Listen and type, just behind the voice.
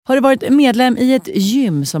Har du varit medlem i ett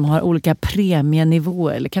gym som har olika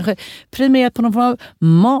premienivåer eller kanske premierat på någon form av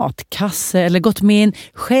matkasse eller gått med i en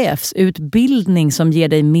chefsutbildning som ger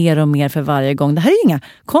dig mer och mer för varje gång? Det här är inga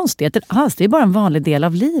konstigheter alls, det är bara en vanlig del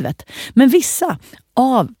av livet. Men vissa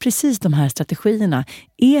av precis de här strategierna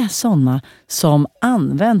är sådana som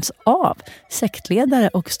används av sektledare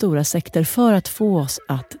och stora sekter för att få oss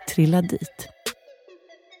att trilla dit.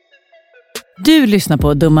 Du lyssnar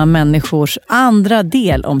på Dumma människors andra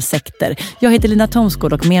del om sekter. Jag heter Lina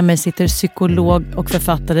Thomsgård och med mig sitter psykolog och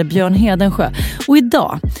författare Björn Hedensjö. Och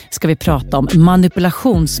idag ska vi prata om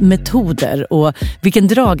manipulationsmetoder och vilken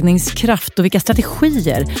dragningskraft och vilka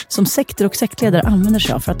strategier som sekter och sektledare använder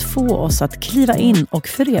sig av för att få oss att kliva in och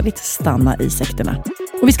för evigt stanna i sekterna.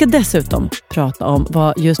 Och vi ska dessutom prata om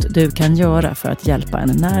vad just du kan göra för att hjälpa en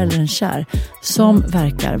när eller en kär som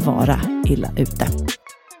verkar vara illa ute.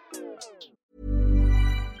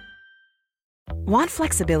 Want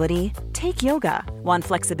flexibility? Take yoga. Want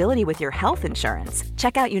flexibility with your health insurance?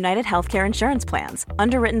 Check out United Healthcare Insurance Plans.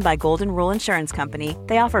 Underwritten by Golden Rule Insurance Company,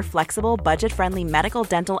 they offer flexible, budget-friendly medical,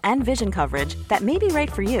 dental, and vision coverage that may be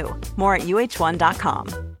right for you. More at uh1.com.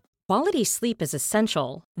 Quality sleep is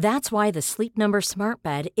essential. That's why the Sleep Number Smart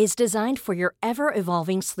Bed is designed for your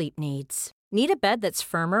ever-evolving sleep needs. Need a bed that's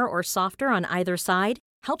firmer or softer on either side?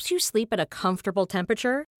 Helps you sleep at a comfortable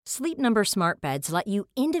temperature? Sleep Number Smart Beds let you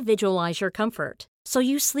individualize your comfort, so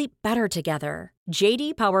you sleep better together.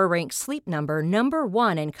 JD Power ranks Sleep Number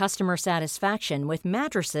 #1 in customer satisfaction with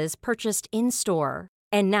mattresses purchased in-store.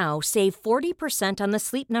 And now save 40% on the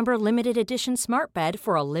Sleep Number Limited Edition Smart Bed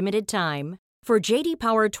for a limited time. For JD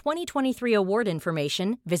Power 2023 award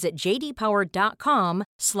information, visit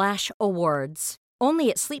jdpower.com/awards.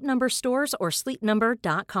 Only at Sleep Number stores or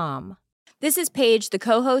sleepnumber.com. This is Paige, the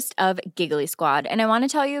co-host of Giggly Squad, and I want to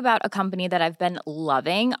tell you about a company that I've been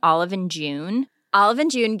loving, Olive & June. Olive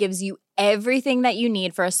 & June gives you everything that you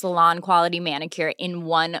need for a salon-quality manicure in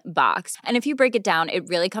one box. And if you break it down, it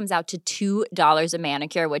really comes out to $2 a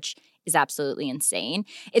manicure, which is absolutely insane.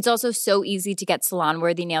 It's also so easy to get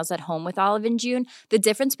salon-worthy nails at home with Olive & June. The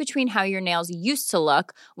difference between how your nails used to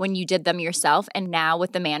look when you did them yourself and now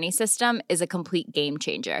with the Mani system is a complete game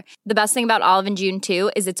changer. The best thing about Olive & June too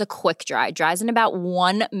is it's a quick dry. Dries in about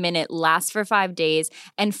 1 minute, lasts for 5 days,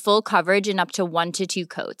 and full coverage in up to 1 to 2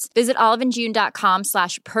 coats. Visit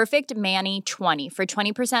oliveandjune.com/perfectmani20 for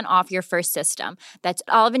 20% off your first system. That's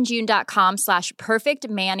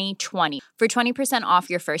oliveandjune.com/perfectmani20 for 20% off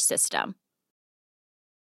your first system.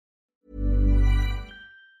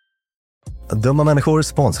 Dumma människor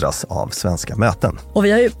sponsras av Svenska möten. Och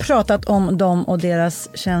vi har ju pratat om dem och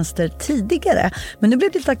deras tjänster tidigare. Men nu blir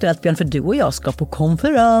det lite aktuellt, Björn, för du och jag ska på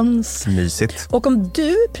konferens. Mysigt. Och om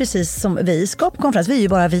du, precis som vi, ska på konferens, vi är ju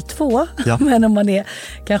bara vi två. Ja. Men om man är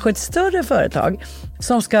kanske ett större företag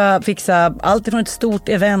som ska fixa allt ifrån ett stort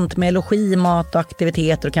event med logi, mat och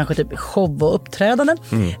aktiviteter och kanske typ show och uppträdanden.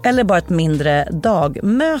 Eller bara ett mindre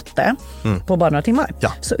dagmöte på bara några timmar.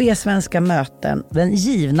 Ja. Så är Svenska möten den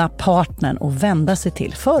givna partnern att vända sig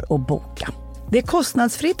till för att boka. Det är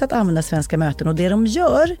kostnadsfritt att använda Svenska möten och det de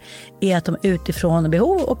gör är att de utifrån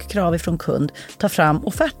behov och krav ifrån kund tar fram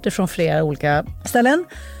offerter från flera olika ställen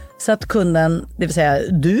så att kunden, det vill säga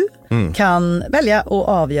du, kan välja och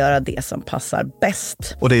avgöra det som passar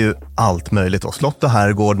bäst. Och det är ju allt möjligt då. Slott och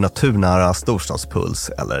herrgård, naturnära,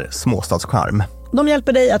 storstadspuls eller småstadscharm. De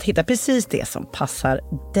hjälper dig att hitta precis det som passar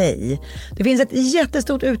dig. Det finns ett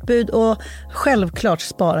jättestort utbud och självklart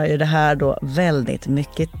sparar ju det här då väldigt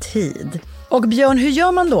mycket tid. Och Björn, hur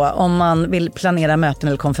gör man då om man vill planera möten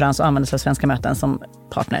eller konferens och använda sig av Svenska möten som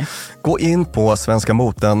partner? Gå in på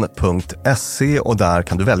svenskamoten.se och där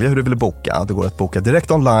kan du välja hur du vill boka. Det går att boka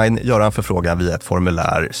direkt online, göra en förfrågan via ett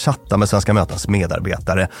formulär, chatta med Svenska mötens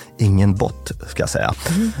medarbetare, ingen bot ska jag säga,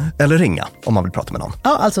 eller ringa om man vill prata med någon.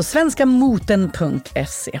 Ja, alltså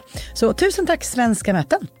svenskamoten.se. Så tusen tack Svenska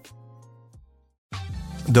möten.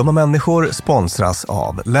 Dumma människor sponsras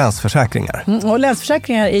av Länsförsäkringar. Och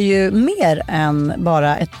Länsförsäkringar är ju mer än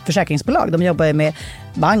bara ett försäkringsbolag. De jobbar ju med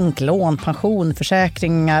bank, lån, pension,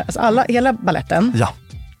 försäkringar, alltså hela balletten. Ja.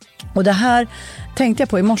 Och det här tänkte jag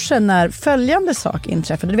på i morse när följande sak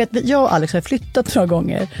inträffade. Du vet, jag och Alex har flyttat några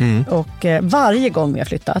gånger. Och varje gång vi har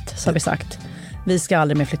flyttat så har vi sagt, vi ska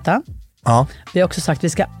aldrig mer flytta. Ja. Vi har också sagt, vi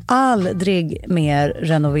ska aldrig mer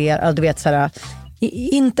renovera. Du vet så här,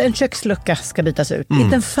 inte en kökslucka ska bytas ut.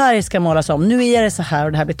 Inte en färg ska målas om. Nu är det så här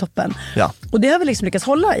och det här blir toppen. Ja. Och det har vi liksom lyckats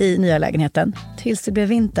hålla i nya lägenheten. Tills det blev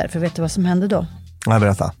vinter. För vet du vad som hände då? Jag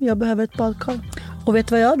berätta. Jag behöver ett badkar. Och vet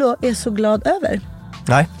du vad jag då är så glad över?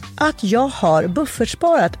 Nej. att jag har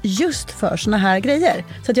buffertsparat just för såna här grejer.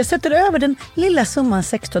 Så att jag sätter över den lilla summan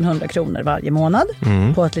 1600 kronor varje månad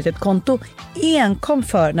på ett litet konto. Enkom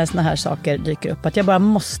för när såna här saker dyker upp. Att jag bara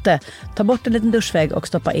måste ta bort en liten duschvägg och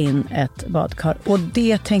stoppa in ett badkar. Och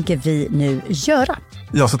det tänker vi nu göra.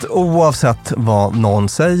 Ja, så att oavsett vad någon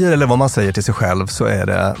säger eller vad man säger till sig själv så är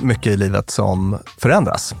det mycket i livet som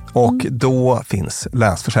förändras. Och då finns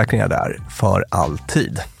Länsförsäkringar där för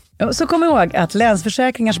alltid. Så kom ihåg att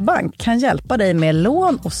Länsförsäkringars bank kan hjälpa dig med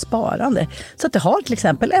lån och sparande. Så att du har till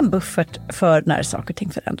exempel en buffert för när saker och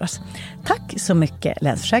ting förändras. Tack så mycket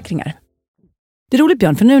Länsförsäkringar. Det är roligt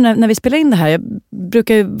Björn, för nu när vi spelar in det här, jag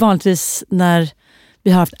brukar ju vanligtvis när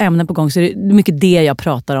vi har haft ämnen på gång så är det mycket det jag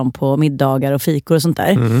pratar om på middagar och fikor och sånt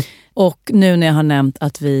där. Och nu när jag har nämnt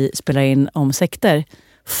att vi spelar in om sekter,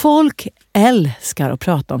 folk älskar att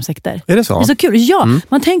prata om sekter. Är det så? Det är så kul. Ja,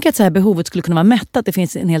 man tänker att så här behovet skulle kunna vara mättat. Det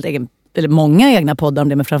finns en helt egen, eller många egna poddar om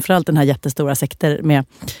det, men framförallt den här jättestora sekter med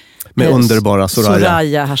underbara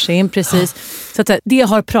Soraya Hashim, precis. Så att det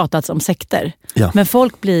har pratats om sekter. Ja. Men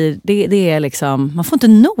folk blir, det är liksom, man får inte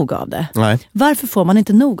nog av det. Nej. Varför får man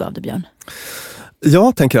inte nog av det, Björn?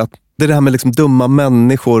 Jag tänker att det är det här med liksom dumma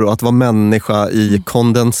människor och att vara människa i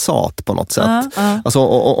kondensat på något sätt. Alltså,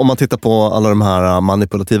 om man tittar på alla de här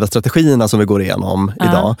manipulativa strategierna som vi går igenom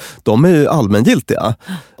idag, de är ju allmängiltiga.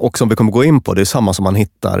 Och som vi kommer gå in på, det är samma som man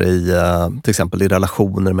hittar i till exempel i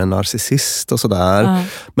relationer med en narcissist och sådär.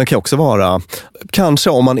 Men kan också vara, kanske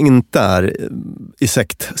om man inte är i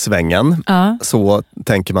sektsvängen så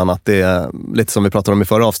tänker man att det är lite som vi pratade om i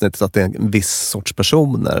förra avsnittet, att det är en viss sorts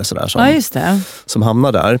personer sådär, just det. som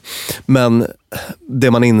hamnar där. Men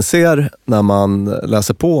det man inser när man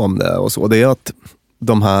läser på om det och så, det är att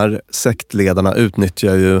de här sektledarna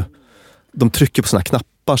utnyttjar ju, de trycker på såna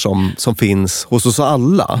knappar som finns hos oss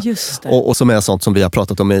alla. Just det. Och som är sånt som vi har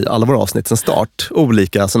pratat om i alla våra avsnitt sedan start.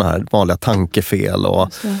 Olika såna här vanliga tankefel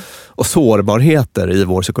och sårbarheter i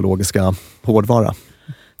vår psykologiska hårdvara.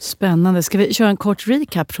 Spännande. Ska vi köra en kort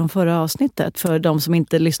recap från förra avsnittet för de som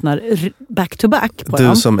inte lyssnar back to back på dem?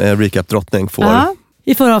 Du som är recap-drottning får... Ja.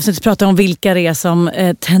 I förra avsnittet pratade om vilka det är som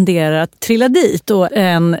tenderar att trilla dit. Och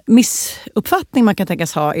en missuppfattning man kan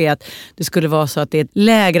tänkas ha är att det skulle vara så att det är ett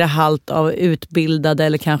lägre halt av utbildade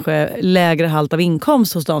eller kanske lägre halt av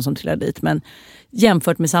inkomst hos de som trillar dit. Men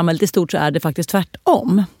jämfört med samhället i stort så är det faktiskt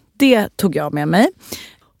tvärtom. Det tog jag med mig.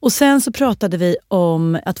 Och sen så pratade vi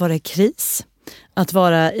om att vara i kris. Att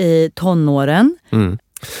vara i tonåren.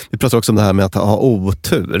 Vi pratar också om det här med att ha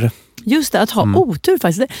otur. Just det, att ha otur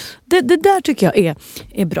faktiskt. Det där tycker jag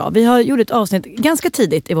är bra. Vi har gjort ett avsnitt ganska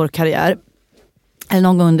tidigt i vår karriär, eller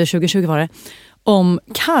någon gång under 2020 var det, om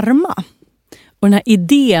karma. Och den här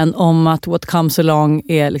idén om att what comes along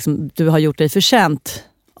är liksom, du har gjort dig förtjänt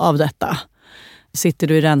av detta. Sitter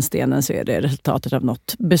du i rännstenen så är det resultatet av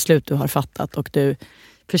något beslut du har fattat och du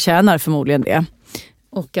förtjänar förmodligen det.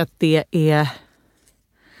 Och att det är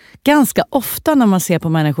ganska ofta när man ser på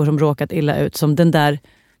människor som råkat illa ut som den där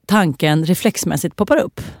tanken reflexmässigt poppar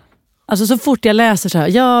upp. Alltså så fort jag läser så här,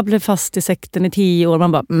 jag blev fast i sekten i 10 år,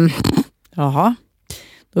 man bara, jaha,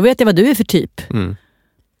 då vet jag vad du är för typ.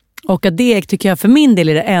 Och att det tycker jag för min del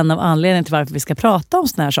är det en av anledningarna till varför vi ska prata om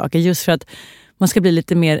såna här saker. Just för att man ska bli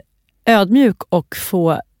lite mer ödmjuk och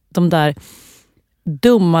få de där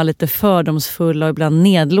dumma, lite fördomsfulla och ibland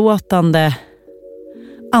nedlåtande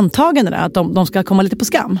antagandena, att de ska komma lite på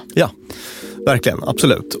skam. Ja, verkligen,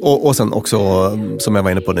 absolut. Och sen också, som jag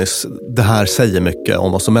var inne på nyss, det här säger mycket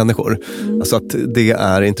om oss som människor. Alltså att det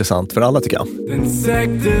är intressant för alla tycker jag.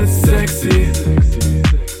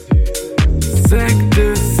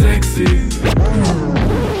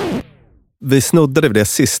 Vi snuddade vid det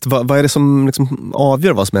sist. Vad är det som liksom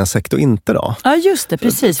avgör vad som är en sekt och inte då? Ja, just det,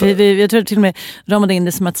 precis. Jag tror till och med ramade in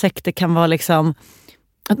det som att sekter kan vara liksom...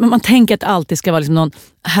 Att man tänker att det alltid ska vara liksom någon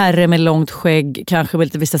herre med långt skägg, kanske med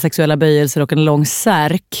lite vissa sexuella böjelser och en lång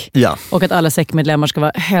särk. Ja. Och att alla sektmedlemmar ska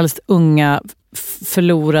vara helst unga,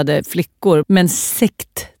 förlorade flickor. Men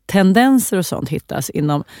sekttendenser och sånt hittas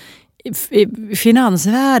inom i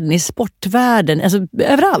finansvärlden, i sportvärlden, alltså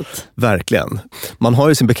överallt. Verkligen. Man har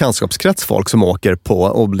ju sin bekantskapskrets folk som åker på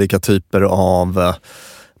olika typer av...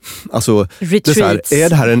 Alltså, det är, så här, är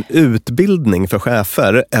det här en utbildning för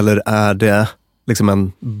chefer eller är det liksom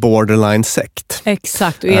en borderline-sekt?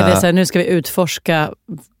 Exakt, och är det så här, nu ska vi utforska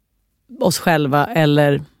oss själva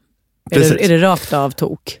eller är det rakt av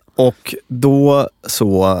tok? Och då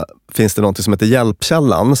så finns det något som heter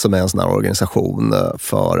Hjälpkällan som är en sån här organisation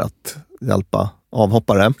för att hjälpa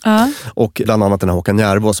avhoppare. Och bland annat den här Håkan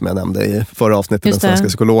Järvå som jag nämnde i förra avsnittet, den svenska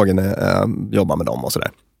psykologen, jobbar med dem och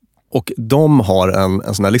sådär. Och de har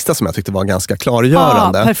en sån här lista som jag tyckte var ganska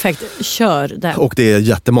klargörande. Ja, perfekt. Kör där. Och det är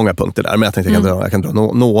jättemånga punkter där, men jag tänkte jag kan dra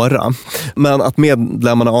några. Men att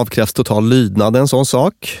medlemmarna avkrävs total lydnad är en sån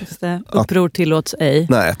sak. Just det. Uppror tillåts ej.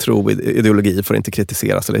 Nej, ideologi får inte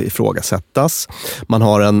kritiseras eller ifrågasättas. Man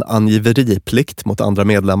har en angiveriplikt mot andra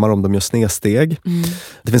medlemmar om de gör snedsteg.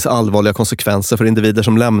 Det finns allvarliga konsekvenser för individer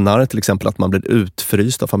som lämnar, till exempel att man blir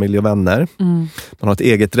utfryst av familj och vänner. Man har ett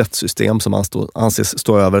eget rättssystem som anses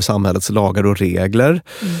stå över samhällets lagar och regler.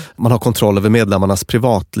 Man har kontroll över medlemmarnas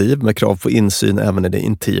privatliv med krav på insyn även i det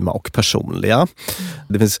intima och personliga.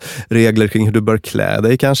 Det finns regler kring hur du bör klä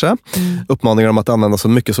dig kanske. Uppmaningar om att använda så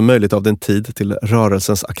mycket som möjligt av din tid till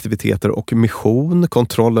rörelsens aktiviteter och mission.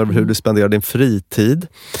 Kontroll över hur du spenderar din fritid.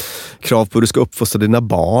 Krav på hur du ska uppfostra dina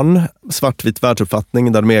barn. Svartvit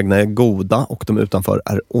världsuppfattning där de egna är goda och de utanför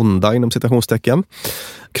är onda inom citationstecken.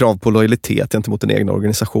 Krav på lojalitet gentemot den egna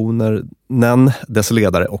organisationen, dess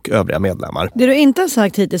ledare och övriga medlemmar. Det du inte har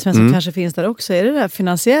sagt hittills, men som kanske finns där också, är det där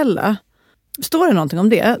finansiella. Står det någonting om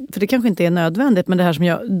det? För det kanske inte är nödvändigt, men det här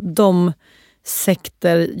som de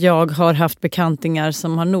sekter jag har haft bekantingar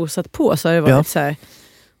som har nosat på, så har det varit så här...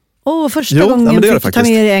 första gången fick du ta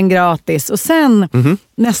med dig en gratis. Och sen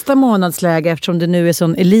nästa månadsläge, eftersom det nu är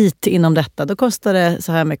sån elit inom detta, då kostar det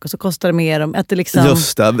så här mycket och så kostar det mer. Att det liksom...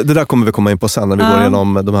 Just det där kommer vi komma in på sen när vi går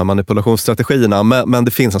igenom de här manipulationsstrategierna. Men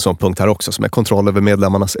det finns en sån punkt här också som är kontroll över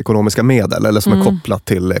medlemmarnas ekonomiska medel, eller som är kopplat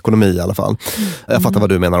till ekonomi i alla fall. Jag fattar vad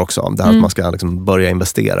du menar också, det här att man ska liksom börja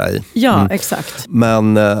investera i. Ja, exakt.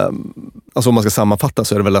 Men alltså om man ska sammanfatta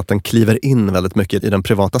så är det väl att den kliver in väldigt mycket i den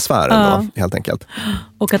privata sfären då, helt enkelt.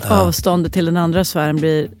 Och att avståndet till den andra sfären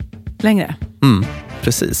blir längre.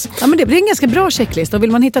 Precis. Ja, men det blir en ganska bra checklista. Och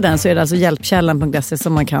vill man hitta den så är det alltså hjälpkällan.se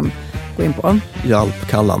som man kan gå in på.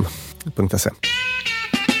 Hjälpkallan.se.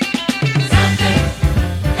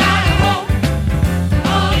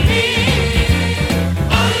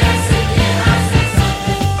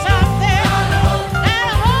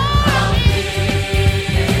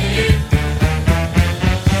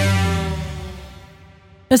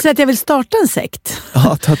 Jag säger att jag vill starta en sekt.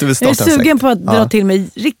 Ja, att du vill starta en sekt. Jag är sugen på att dra till mig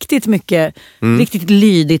riktigt mycket, riktigt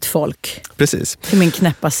lydigt folk. Precis. Till min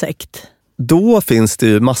knäppa sekt. Då finns det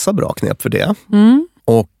ju massa bra knep för det.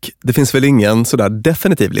 Och det finns väl ingen sådär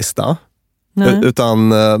definitiv lista.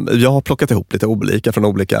 Utan jag har plockat ihop lite olika från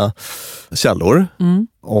olika källor.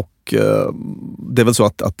 Och det är väl så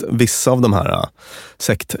att vissa av de här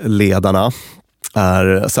sektledarna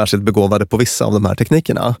är särskilt begåvade på vissa av de här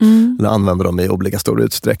teknikerna. Eller använder dem i olika stor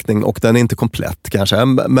utsträckning. Och den är inte komplett kanske.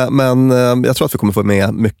 Men jag tror att vi kommer få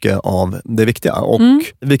med mycket av det viktiga. Och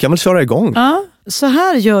vi kan väl köra igång. Ja, så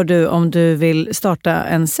här gör du om du vill starta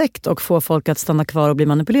en sekt och få folk att stanna kvar och bli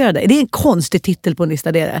manipulerade. Är det en konstig titel på en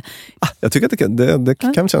lista? Det är det. Jag tycker att det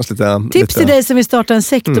kan kännas lite... Tips till dig som vill starta en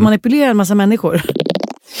sekt och manipulera en massa människor.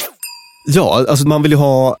 Ja, alltså man vill ju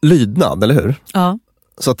ha lydnad, eller hur? Ja.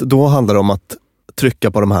 Så att då handlar det om att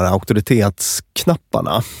trycka på de här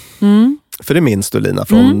auktoritetsknapparna. För det minns du, Lina,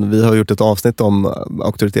 vi har gjort ett avsnitt om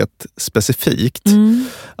auktoritet specifikt.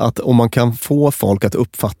 Att om man kan få folk att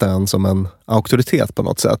uppfatta en som en auktoritet på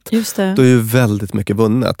något sätt, just det. Då är ju väldigt mycket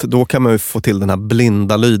vunnet. Då kan man ju få till den här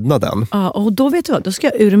blinda lydnaden. Ja, och då vet du vad, då ska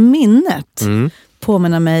jag ur minnet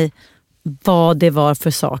påminna mig vad det var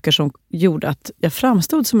för saker som gjorde att jag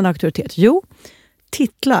framstod som en auktoritet. Jo,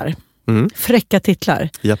 titlar. Fräcka titlar.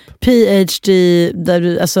 Yep. PhD, där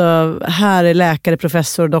du, alltså, här är läkare,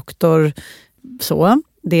 professor, doktor. Så,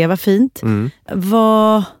 det var fint.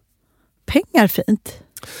 Var pengar fint?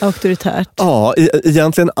 Auktoritärt? Ja,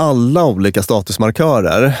 egentligen alla olika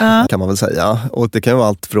statusmarkörer kan man väl säga. Och det kan ju vara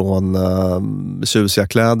allt från tjusiga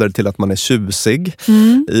kläder till att man är tjusig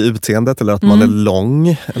i utseendet, eller att man är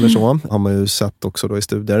lång eller så. Har man ju sett också då i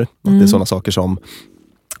studier. Att det är sådana saker som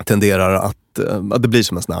tenderar att det blir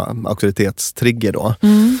som en sån här auktoritetstrigger då.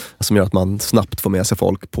 Som gör att man snabbt får med sig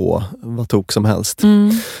folk på vad tok som helst.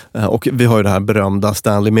 Och vi har ju det här berömda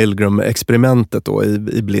Stanley Milgram-experimentet då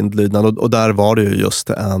i blindlydnad. Och där var det ju just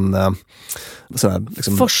en sån här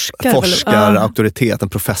liksom forskarauktoritet, en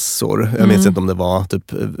professor. Jag minns inte om det var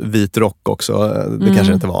typ vit rock också. Det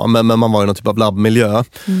kanske inte var. Men man var i någon typ av labbmiljö.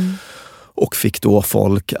 Och fick då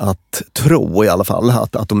folk att tro i alla fall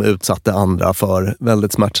att de utsatte andra för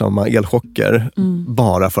väldigt smärtsamma elchocker.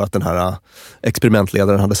 Bara för att den här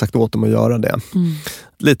experimentledaren hade sagt åt dem att göra det.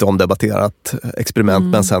 Lite omdebatterat experiment,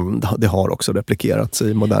 men sen det har också replikerats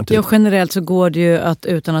i modern tid. Ja, generellt så går det ju att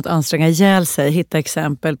utan att anstränga ihjäl sig hitta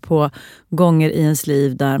exempel på gånger i ens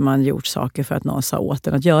liv där man gjort saker för att någon sa åt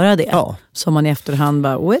en att göra det. Ja. Som man i efterhand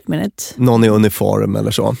bara, wait a minute. Någon i uniform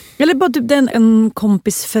eller så. Eller bara typ en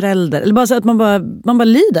kompis förälder. Eller bara så att man bara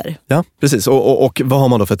lyder. Ja, precis. Och vad har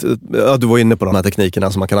man då för du var inne på de här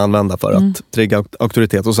teknikerna som man kan använda för att trigga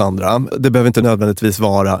auktoritet hos andra. Det behöver inte nödvändigtvis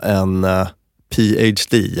vara en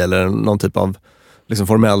PhD eller någon typ av liksom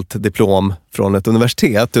formellt diplom från ett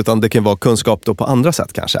universitet, utan det kan vara kunskap då på andra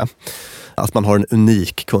sätt kanske. Att man har en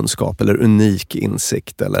unik kunskap eller unik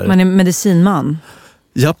insikt. Eller... Man är medicinman.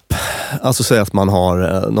 Japp, alltså säga att man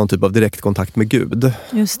har någon typ av direktkontakt med Gud.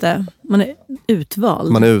 Just det, man är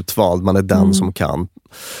utvald. Man är utvald, man är den som kan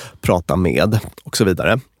prata med och så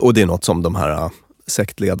vidare. Och det är något som de här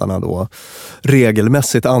sektledarna då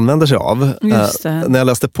regelmässigt använder sig av. Just det. När jag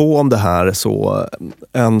läste på om det här så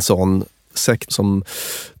en sån sekt som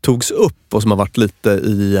togs upp och som har varit lite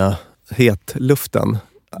i hetluften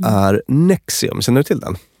är NXIVM. Känner du till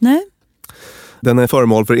den? Nej. Den är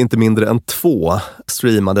föremål för inte mindre än 2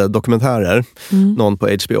 streamade dokumentärer. Någon på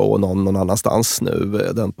HBO och någon annanstans nu.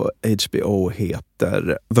 Den på HBO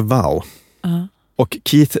heter The Vow. Och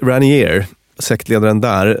Keith Raniere, sektledaren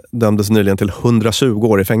där, dömdes nyligen till 120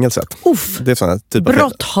 år i fängelset. Uff, det är såna typ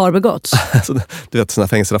brott har begåtts. Du vet sådana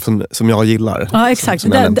fängelsestraff som jag gillar. Ja, exakt.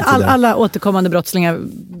 Alla återkommande brottslingar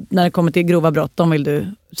när det kommer till grova brott, de vill du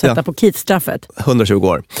sätta på Keith-straffet. 120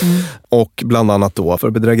 år. Och bland annat då för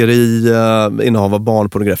bedrägeri, innehav av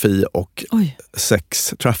barnpornografi och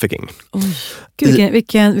sex trafficking. Gud,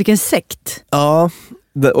 vilken sekt. Ja,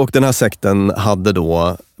 och den här sekten hade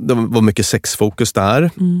då, det var mycket sexfokus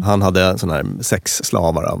där. Han hade såna här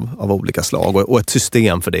sexslavar av olika slag och ett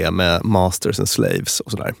system för det med masters and slaves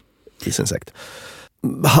och sådär i sin sekt.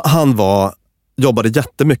 Han jobbade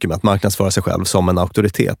jättemycket med att marknadsföra sig själv som en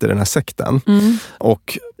auktoritet i den här sekten.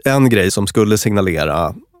 Och en grej som skulle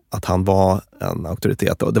signalera att han var en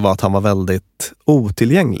auktoritet, och det var att han var väldigt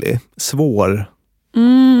otillgänglig.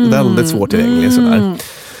 Väldigt svårtillgänglig sådär.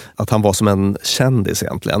 Att han var som en kändis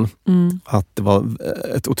egentligen. Att det var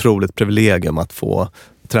ett otroligt privilegium att få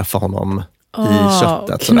träffa honom i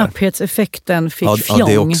köttet. Knapphetseffekten fick fjong. Ja,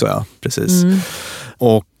 det också, ja. Precis.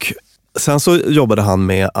 Och sen så jobbade han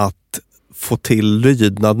med att få till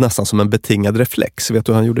lydnad nästan som en betingad reflex. Vet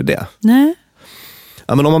du hur han gjorde det? Nej.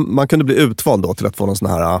 Ja, men om man kunde bli utvald då till att få någon sån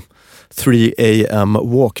här 3 a.m.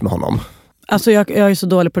 walk med honom. Alltså jag är så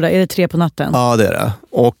dålig på det där. Är det 3 på natten? Ja, det är det.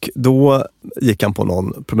 Och då gick han på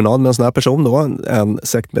någon promenad med en sån här person då, en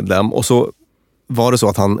sektmedlem. Och så var det så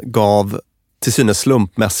att han gav till synes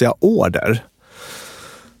slumpmässiga order.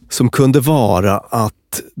 Som kunde vara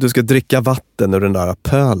att du ska dricka vatten ur den där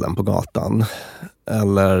pölen på gatan.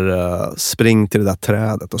 Eller spring till det där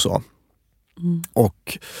trädet och så.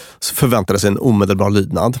 Och så förväntade sig en omedelbar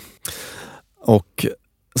lydnad. Och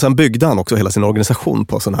sen byggde han också hela sin organisation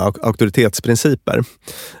på sådana här auktoritetsprinciper.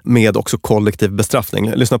 Med också kollektiv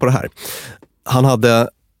bestraffning. Lyssna på det här. Han hade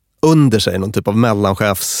under sig någon typ av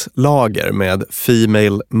mellanchefslager med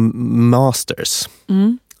female masters.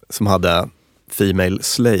 Som hade female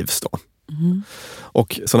slaves då.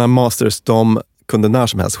 Och sådana här masters, de kunde när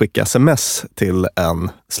som helst skicka sms till en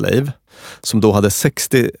slave. Som då hade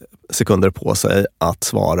 60 sekunder på sig att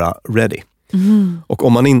svara ready. Och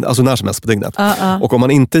om man alltså när som helst på dygnet. Och om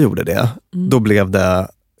man inte gjorde det, då blev det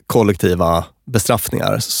kollektiva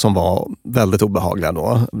bestraffningar som var väldigt obehagliga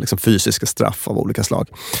då. Liksom fysiska straff av olika slag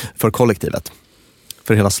för kollektivet.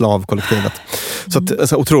 För hela slavkollektivet. Så att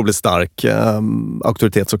så otroligt stark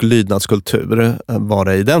auktoritets- och lydnadskultur var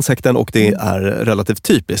det i den sekten, och det är relativt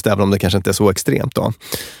typiskt, även om det kanske inte är så extremt då.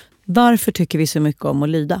 Varför tycker vi så mycket om att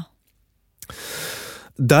lyda?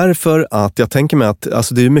 Därför att jag tänker mig att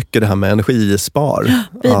alltså det är mycket det här med energispar.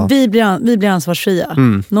 Vi blir ansvarsfria.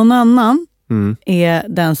 Någon annan är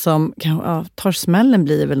den som tar smällen,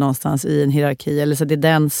 blir väl någonstans i en hierarki. Eller så det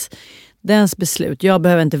är dens beslut. Jag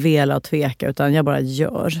behöver inte vela och tveka, utan jag bara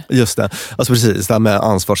gör. Just det. Alltså precis, det här med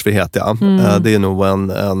ansvarsfrihet, ja. Det är nog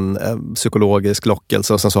en psykologisk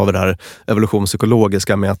lockelse. Och sen så har vi det här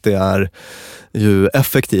evolutionspsykologiska med att det är ju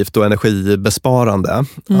effektivt och energibesparande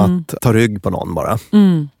att ta rygg på någon bara.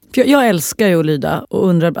 För jag älskar ju att lyda och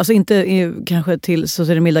undrar, alltså inte kanske till så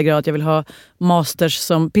till det milda grad att jag vill ha masters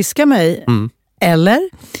som piskar mig. Eller?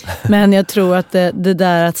 Men jag tror att det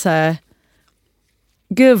där att så här,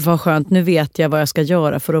 gud vad skönt, nu vet jag vad jag ska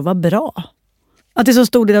göra för att vara bra. Att det är så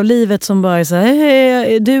stor del av livet som bara är så här,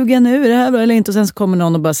 hej, duger nu, är det här bra eller inte? Och sen så kommer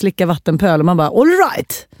någon och bara slickar vattenpöl och man bara, all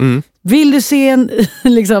right. Vill du se en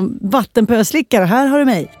liksom, vattenpölslickare? Här har du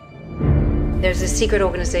mig. There's a secret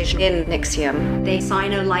organization in NXIVM. They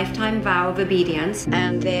sign a lifetime vow of obedience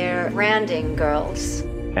and they're branding girls.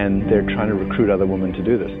 And they're trying to recruit other women to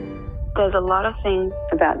do this. There's a lot of things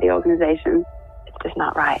about the organization. It's just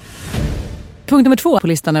not right. Punkt nummer 2 på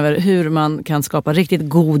listan över hur man kan skapa riktigt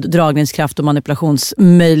god dragningskraft och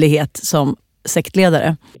manipulationsmöjlighet som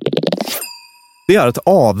sektledare. Det är att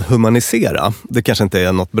avhumanisera. Det kanske inte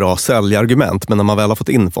är något bra säljargument, men när man väl har fått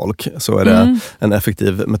in folk så är det en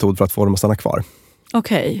effektiv metod för att få dem att stanna kvar.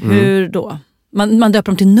 Okej, hur då? Man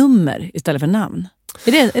döper dem till nummer istället för namn.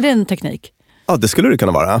 Är det en teknik? Ja, det skulle det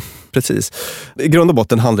kunna vara. Precis. I grund och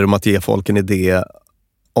botten handlar det om att ge folk en idé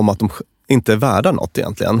om att de inte är värda något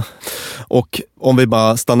egentligen. Och om vi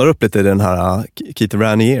bara stannar upp lite i den här Keith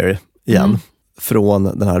Raniere igen, från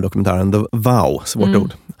den här dokumentären The Vow, svårt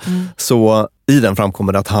ord. Så i den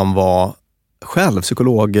framkommer det att han var själv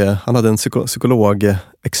psykolog, han hade en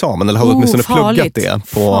psykologexamen, eller hade åtminstone pluggat det.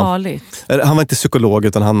 Farligt. Han var inte psykolog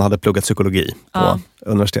utan han hade pluggat psykologi på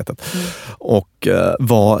universitetet. Och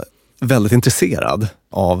var väldigt intresserad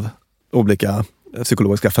av olika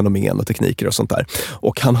psykologiska fenomen och tekniker och sånt där.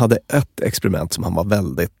 Och han hade ett experiment som han var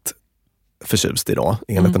väldigt förtjust i då,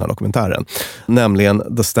 enligt den här dokumentären.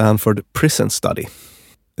 Nämligen The Stanford Prison Study.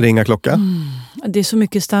 Ringa klocka. Det är så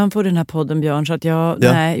mycket Stanford i den här podden, Björn, så att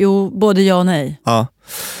både ja och nej. Ja.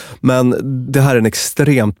 Men det här är en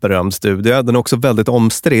extremt berömd studie. Den är också väldigt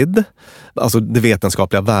omstridd. Alltså det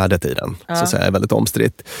vetenskapliga värdet i den så att säga, är väldigt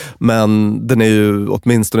omstritt. Men den är ju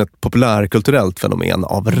åtminstone ett populärkulturellt fenomen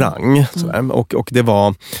av rang. Och det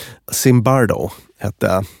var Zimbardo,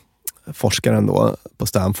 hette forskaren då på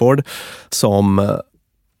Stanford, som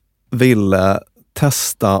ville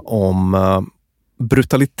testa om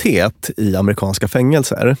brutalitet i amerikanska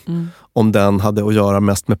fängelser, om den hade att göra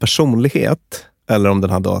mest med personlighet eller om den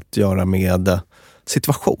hade att göra med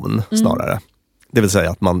situation snarare. Det vill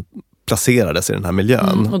säga att man placerades i den här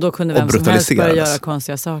miljön och då kunde vem som helst börja göra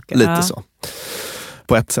konstiga saker. Lite så.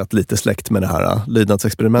 På ett sätt lite släkt med det här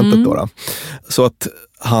lydnadsexperimentet då. Så att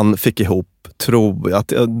han fick ihop,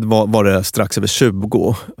 att var det strax över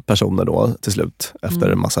 20 personer då till slut efter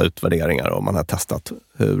en massa utvärderingar och man har testat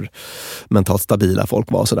hur mentalt stabila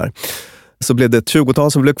folk var och sådär. Så blev det ett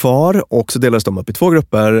 20-tal som blev kvar och så delades de upp i 2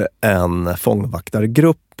 grupper, en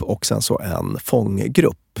fångvaktargrupp och sen så en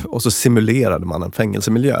fånggrupp. Och så simulerade man en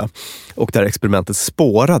fängelsemiljö. Och det här experimentet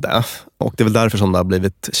spårade. Och det är väl därför som det har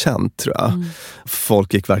blivit känt, tror jag.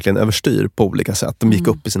 Folk gick verkligen överstyr på olika sätt. De gick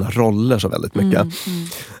upp i sina roller så väldigt mycket.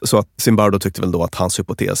 Så att Zimbardo tyckte väl då att hans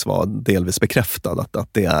hypotes var delvis bekräftad. Att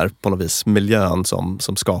det är på något vis miljön som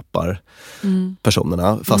skapar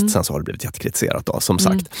personerna. Fast sen så har det blivit jättekritiserat då, som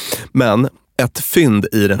sagt. Men ett fynd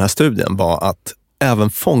i den här studien var att även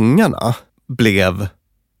fångarna blev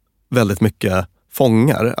väldigt mycket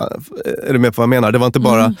fångar. Är du med på vad jag menar? Det var inte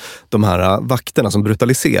bara de här vakterna som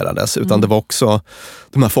brutaliserades utan det var också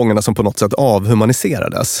de här fångarna som på något sätt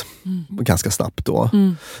avhumaniserades ganska snabbt då.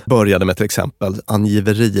 Började med till exempel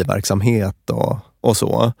angiveriverksamhet och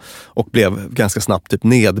så. Och blev ganska snabbt typ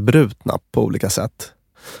nedbrutna på olika sätt.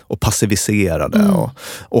 Och passiviserade.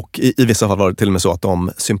 Och i vissa fall var det till och med så att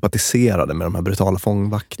de sympatiserade med de här brutala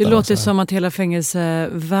fångvakterna. Det låter som att hela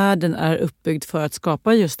fängelsevärlden är uppbyggd för att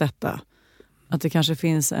skapa just detta. Att det kanske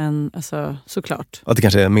finns såklart. Att det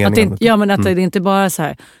kanske är meningen. Att det inte bara så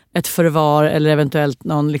här ett förvar eller eventuellt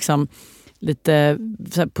någon liksom lite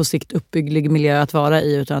så här, på sikt uppbygglig miljö att vara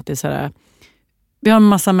i, utan att det är så här, vi har en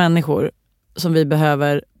massa människor som vi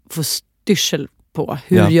behöver få styrsel på.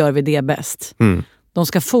 Hur gör vi det bäst? De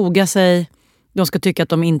ska foga sig, de ska tycka att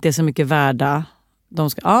de inte är så mycket värda. Då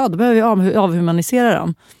behöver vi avhumanisera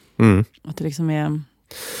dem. Att det liksom är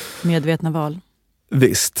medvetna val.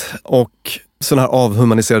 Visst, och sådana här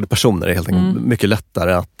avhumaniserade personer är helt enkelt mycket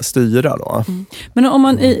lättare att styra då. Men om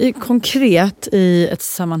man konkret i ett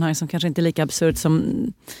sammanhang som kanske inte är lika absurt som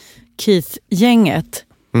Keith-gänget,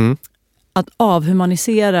 att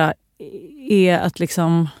avhumanisera är att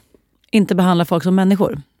liksom inte behandla folk som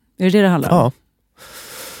människor. Är det handlar om? Ja.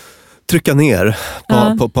 Trycka ner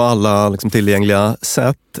på alla liksom tillgängliga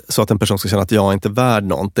sätt så att en person ska känna att jag inte är värd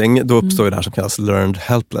någonting. Då uppstår ju det här som kallas learned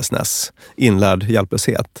helplessness, inlärd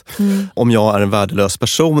hjälplöshet. Om jag är en värdelös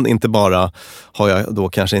person, inte bara har jag då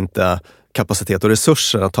kanske inte kapacitet och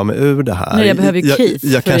resurser att ta mig ur det här. Nej, jag behöver Keith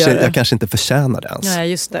jag kanske inte förtjänar det ens.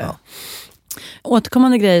 Nej, just det. Ja.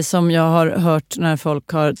 Återkommande grej som jag har hört när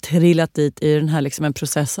folk har trillat dit i den här liksom en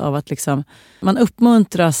process av att liksom, man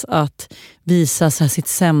uppmuntras att visa så här sitt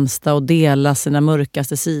sämsta och dela sina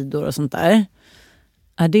mörkaste sidor och sånt där.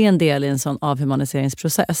 Är det en del i en sån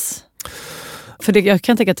avhumaniseringsprocess? För jag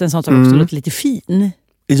kan tänka att en sån sak också låter lite fin.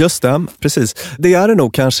 Just det, precis. Det är det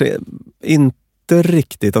nog kanske inte inte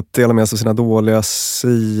riktigt att dela med sig av sina dåliga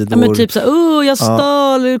sidor. Ja, men typ så jag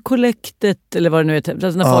stal kollektet eller vad det nu är.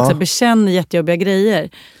 Alltså när folk så här bekänner jättejobbiga grejer.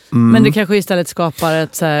 Men det kanske istället skapar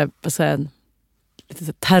ett så här,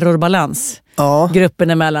 lite terrorbalans. Gruppen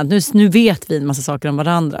emellan. Nu vet vi en massa saker om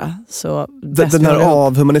varandra. Så den här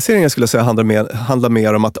avhumaniseringen skulle jag säga handlar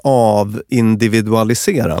mer om att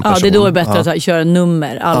avindividualisera en person. Ja, det är då bättre att köra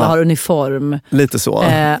nummer. Alla har uniform. Lite så.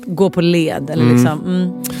 Gå på led. Eller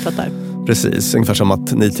liksom, fattar. Precis, ungefär som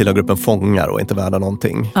att ni tillhör gruppen fångar och inte värda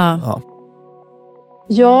någonting. Ja.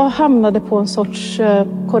 Jag hamnade på en sorts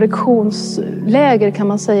korrektionsläger kan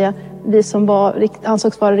man säga. Vi som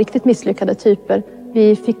ansågs vara riktigt misslyckade typer.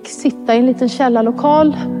 Vi fick sitta i en liten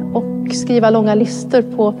källarlokal och skriva långa listor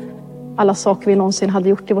på alla saker vi någonsin hade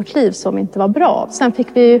gjort i vårt liv som inte var bra. Sen fick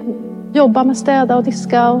vi jobba med städa och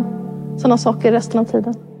diska och sådana saker resten av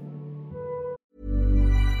tiden.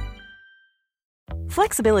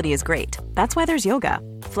 Flexibility is great. That's why there's yoga.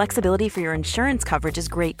 Flexibility for your insurance coverage is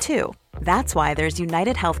great too. That's why there's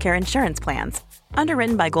United Healthcare Insurance Plans.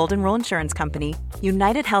 Underwritten by Golden Rule Insurance Company,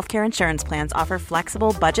 United Healthcare Insurance Plans offer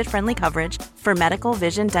flexible, budget-friendly coverage for medical,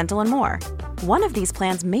 vision, dental, and more. One of these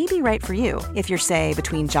plans may be right for you if you're, say,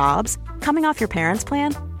 between jobs, coming off your parents'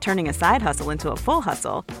 plan, turning a side hustle into a full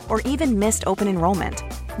hustle, or even missed open enrollment.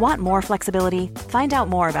 Want more flexibility? Find out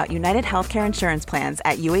more about United Healthcare Insurance Plans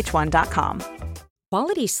at uh1.com.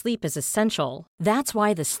 Quality sleep is essential. That's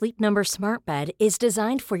why the Sleep Number Smart Bed is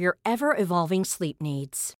designed for your ever-evolving sleep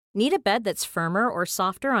needs. Need a bed that's firmer or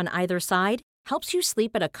softer on either side? Helps you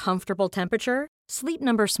sleep at a comfortable temperature? Sleep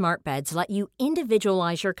Number Smart Beds let you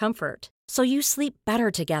individualize your comfort, so you sleep better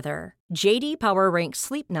together. JD Power ranks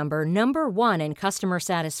Sleep Number #1 in customer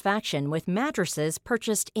satisfaction with mattresses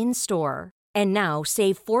purchased in-store. And now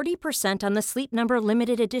save 40% on the Sleep Number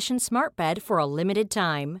Limited Edition Smart Bed for a limited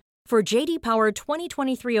time. For JD Power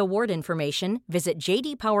 2023 award information, visit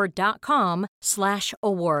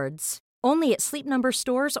jdpower.com/awards. Only at Sleep Number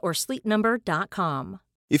stores or sleepnumber.com.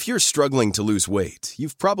 If you're struggling to lose weight,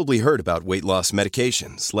 you've probably heard about weight loss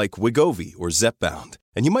medications like Wegovy or Zepbound,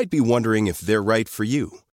 and you might be wondering if they're right for you.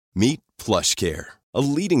 Meet PlushCare, a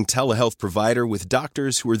leading telehealth provider with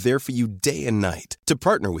doctors who are there for you day and night to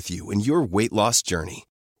partner with you in your weight loss journey.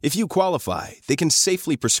 If you qualify, they can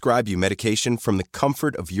safely prescribe you medication from the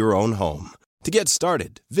comfort of your own home. To get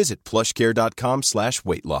started, visit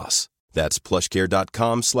plushcare.com/weightloss. That's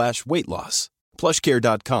plushcare.com/weightloss.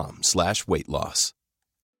 plushcare.com/weightloss.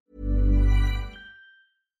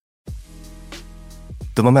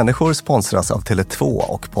 Dumma människor sponsras av Tele2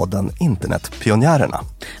 och podden Internetpionjärerna.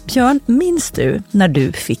 Björn, minns du när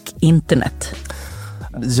du fick internet?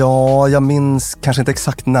 Ja, jag minns kanske inte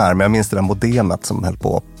exakt när, men jag minns det där modemet som höll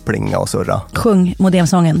på att plinga och surra. Sjung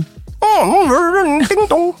modemsången.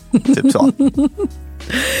 Typ så.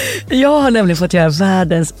 Jag har nämligen fått göra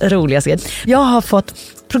världens roligaste grej. Jag har fått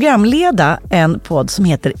programleda en podd som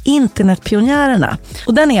heter Internetpionjärerna.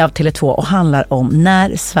 Och den är av Tele2 och handlar om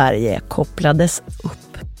när Sverige kopplades upp.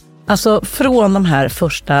 Alltså från de här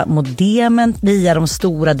första modemen via de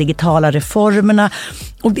stora digitala reformerna.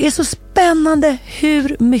 Och det är så spännande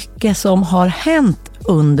hur mycket som har hänt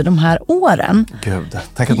under de här åren. Gud,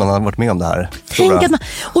 tänk att man har varit med om det här.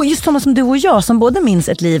 Och just sådana som du och jag som både minns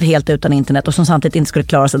ett liv helt utan internet och som samtidigt inte skulle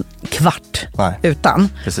klara sig en kvart utan.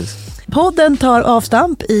 Precis. Podden tar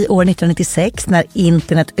avstamp i år 1996 när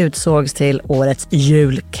internet utsågs till årets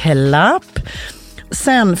julklapp.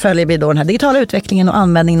 Sen följer vi då den här digitala utvecklingen och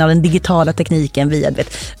användningen av den digitala tekniken via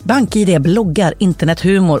BankID, bloggar,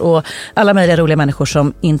 internethumor och alla möjliga roliga människor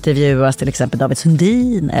som intervjuas, till exempel David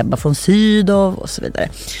Sundin, Ebba von Sydow och så vidare.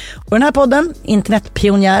 Och den här podden,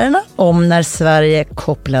 Internetpionjärerna, om när Sverige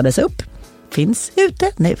kopplades upp, finns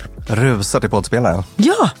ute nu. Rusar till poddspelaren.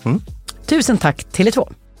 Ja, tusen tack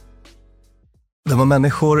Tele2. Dumma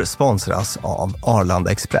människor sponsras av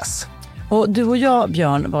Arlanda Express. Och du och jag,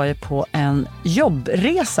 Björn, var ju på en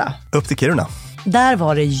jobbresa. Upp till Kiruna. Där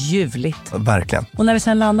var det ljuvligt. Verkligen. Och när vi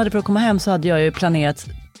sen landade för att komma hem så hade jag ju planerat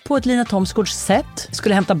på ett Lina Thomsgårds sätt.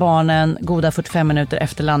 Skulle hämta barnen goda 45 minuter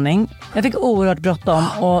efter landning. Jag fick oerhört bråttom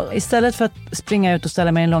och istället för att springa ut och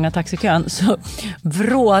ställa mig i den långa taxikön så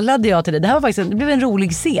vrålade jag till det. Det här var faktiskt det blev en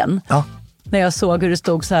rolig scen. Ja. När jag såg hur det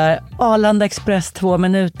stod så här Arlanda Express 2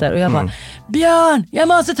 minuter och jag bara Björn, jag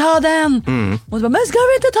måste ta den. Och så bara, men ska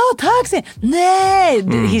vi inte ta taxi?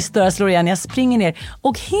 Nej, historia slår igen. Jag springer ner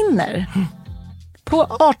och hinner på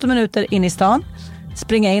 18 minuter in i stan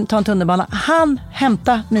springa in, ta en tunnelbana, han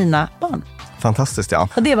hämta mina barn. Fantastiskt, ja.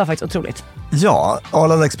 Och det var faktiskt otroligt. Ja,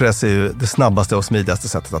 Arlanda Express är ju det snabbaste och smidigaste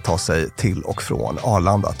sättet att ta sig till och från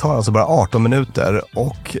Arlanda. Det tar alltså bara 18 minuter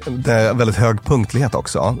och det är väldigt hög punktlighet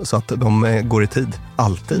också. Så att de går i tid,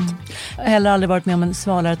 alltid. Jag har heller aldrig varit med om en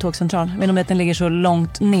svalare tågcentral. Jag vet inte om att den ligger så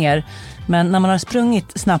långt ner. Men när man har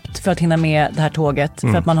sprungit snabbt för att hinna med det här tåget,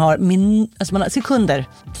 för att man har, man har sekunder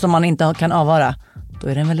som man inte kan avvara, då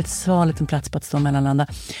är det en väldigt sval liten plats på att stå mellanlanda.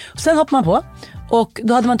 Och sen hoppar man på och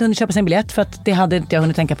då hade man inte hunnit köpa sin biljett för att det hade inte jag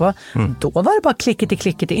hunnit tänka på. Då var det bara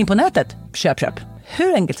klicket in på nätet. Köp.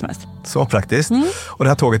 Hur enkelt som helst. Så praktiskt. Och det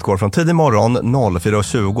här tåget går från tidig morgon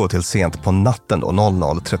 04.20 till sent på natten då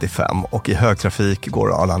 00.35. Och i högtrafik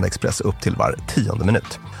går Arlanda Express upp till var 10:e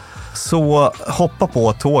minut. Så hoppa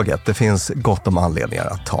på tåget. Det finns gott om anledningar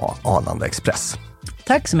att ta Arlanda Express.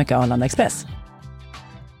 Tack så mycket Arlanda Express.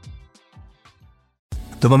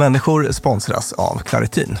 Dumma människor sponsras av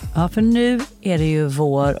Claritin. Ja, för nu är det ju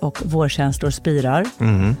vår och vårkänslor spirar.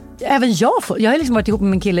 Även jag har liksom varit ihop med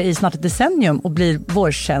min kille i snart ett decennium och blir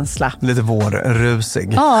vårkänsla. Lite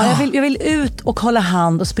vårrusig. Ja, jag vill ut och hålla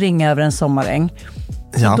hand och springa över en sommaräng.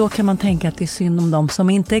 Ja. Då kan man tänka att det är synd om dem som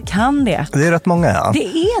inte kan det. Det är rätt många, ja. Det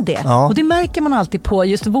är det. Ja. Och det märker man alltid på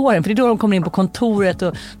just våren. För det är då de kommer in på kontoret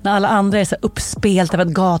och när alla andra är så uppspelta för att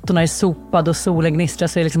gatorna är sopade och solen gnistrar,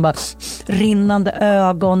 så är det liksom bara rinnande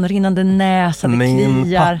ögon, rinnande näsa, det Min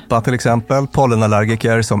kliar. pappa till exempel,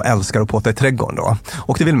 pollenallergiker som älskar att påta i trädgården då.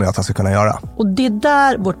 Och det vill man ju att han ska kunna göra. Och det är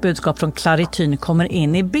där vårt budskap från Claritin kommer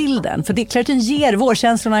in i bilden. För Claritin ger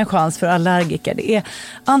vårkänslorna en chans för allergiker. Det är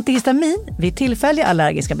antihistamin vid tillfälliga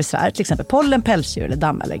allergiska besvär, till exempel pollen, pälsdjur eller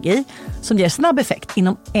dammallergi, som ger snabb effekt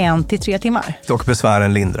inom 1 till 3 timmar. Och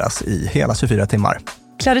besvären lindras i hela 24 timmar.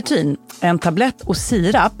 Claritin, en tablett och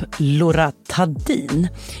sirap, Loratadin,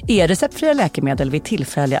 är receptfria läkemedel vid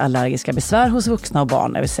tillfälliga allergiska besvär hos vuxna och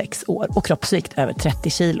barn över 6 år och kroppsvikt över 30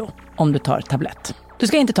 kilo om du tar tablett. Du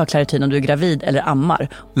ska inte ta Claritin om du är gravid eller ammar.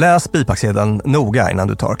 Läs bipacksedeln noga innan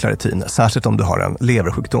du tar Claritin, särskilt om du har en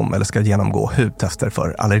leversjukdom eller ska genomgå hudtester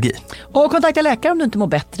för allergi. Och kontakta läkare om du inte mår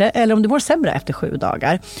bättre eller om du mår sämre efter 7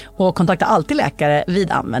 dagar. Och kontakta alltid läkare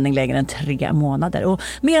vid användning längre än 3 månader. Och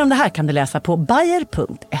mer om det här kan du läsa på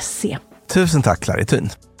bayer.se. Tusen tack Claritin.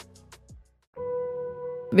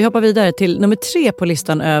 Vi hoppar vidare till nummer 3 på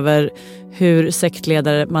listan över hur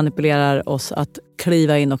sektledare manipulerar oss att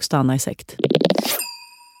kliva in och stanna i sekt.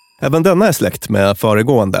 Även denna är släkt med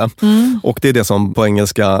föregående. Och det är det som på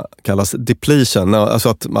engelska kallas depletion. Alltså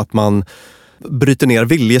att man bryter ner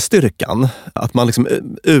viljestyrkan. Att man liksom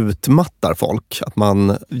utmattar folk. Att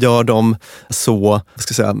man gör dem så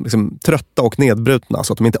liksom trötta och nedbrutna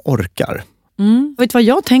så att de inte orkar. Vet du vad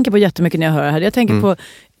jag tänker på jättemycket när jag hör det här? Jag tänker på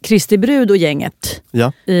Kristi brud och gänget.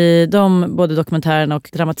 Ja. I både dokumentärerna och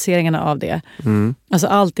dramatiseringarna av det. Alltså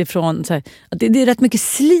allt ifrån så här, att det är rätt mycket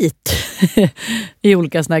slit i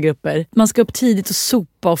olika såna här grupper. Man ska upp tidigt och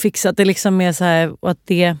sopa och fixa att det liksom är så här, och att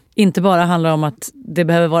det inte bara handlar om att det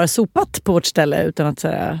behöver vara sopat på vårt ställe, utan att så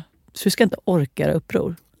här, så vi ska inte orka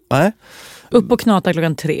uppror. Nej. Upp och knata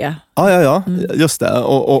 3:00. Ja. Just det.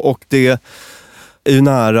 Och det är ju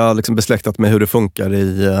nära liksom besläktat med hur det funkar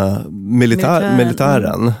i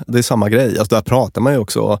militären. Det är samma grej. Alltså där pratar man ju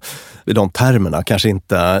också i de termerna. Kanske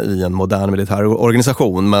inte i en modern militär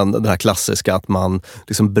organisation, men det här klassiska att man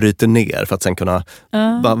liksom bryter ner för att sen kunna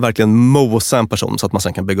verkligen mosa en person så att man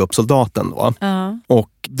sen kan bygga upp soldaten. Då.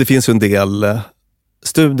 Och det finns ju en del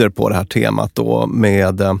studier på det här temat då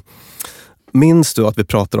med... Minns du att vi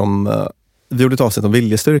pratade om... Vi gjorde ett avsnitt om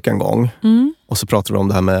viljestyrka en gång. Och så pratade vi om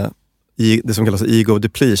det här med det som kallas ego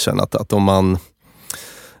depletion, att om man,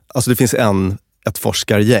 alltså det finns ett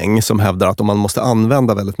forskargäng som hävdar att om man måste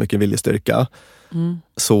använda väldigt mycket viljestyrka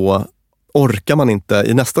så orkar man inte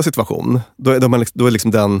i nästa situation. Då är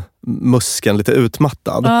liksom den muskeln lite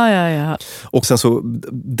utmattad. Ja. Och sen så,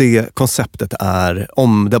 det konceptet är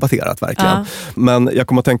omdebatterat verkligen. Men jag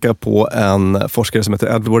kommer att tänka på en forskare som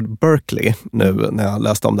heter Edward Berkeley nu när jag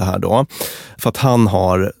läste om det här då. För att han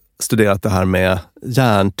har studerat det här med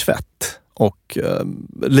hjärntvätt och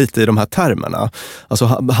lite i de här termerna. Alltså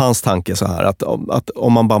hans tanke är så här att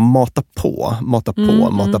om man bara matar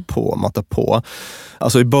på.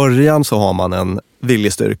 Alltså i början så har man en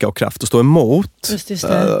viljestyrka och kraft att stå emot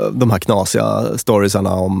de här knasiga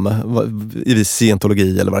storiesarna om i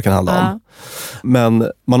scientologi eller vad det kan handla om. Men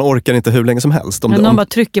man orkar inte hur länge som helst. Men någon bara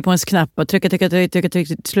trycker på ens knapp och trycker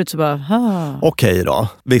till slut så bara... Okej då,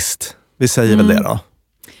 visst. Vi säger väl det då.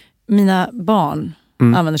 Mina barn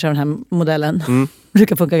använder sig av den här modellen.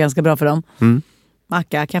 Brukar funka ganska bra för dem.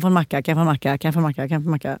 Macka, kan jag få en macka, kan jag få en macka, kan jag få en macka, kan jag få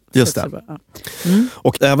en macka. Just det.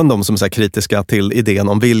 Och även de som är så här kritiska till idén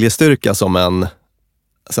om viljestyrka som en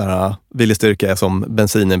så här, viljestyrka är som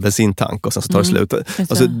bensin i en bensintank och sen så tar det slut.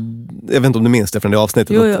 Alltså, jag vet inte om du minns det från det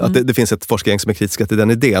avsnittet. Att det finns ett forskargäng som är kritiska till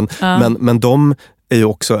den idén. Men de är ju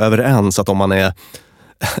också överens att om man är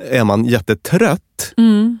man jättetrött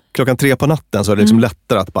klockan 3 på natten så är det liksom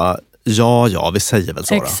lättare att bara ja, vi säger väl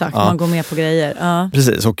så. Exakt, man går med på grejer. Ja.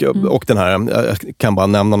 Precis, och den här, jag kan bara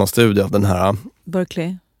nämna någon studie av den här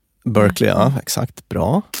Berkeley, ja, exakt,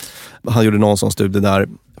 bra. Han gjorde någon sån studie där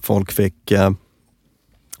folk fick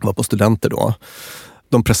var på studenter då.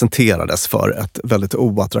 De presenterades för ett väldigt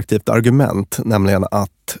oattraktivt argument, nämligen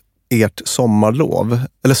att ert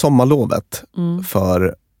sommarlovet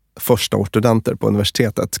för första årsstudenter på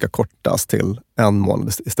universitetet ska kortas till 1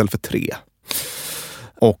 månad istället för 3.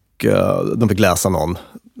 Och de fick läsa någon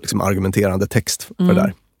liksom argumenterande text för det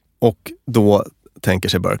där. Och då tänker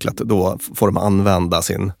sig Berkeley att då får de använda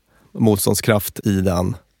sin motståndskraft i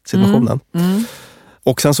den situationen.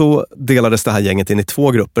 Och sen så delades det här gänget in i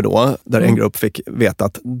 2 grupper då, där en grupp fick veta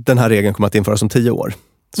att den här regeln kommer att införas om 10 år.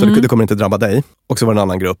 Så det kommer inte drabba dig. Och så var det en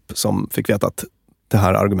annan grupp som fick veta att det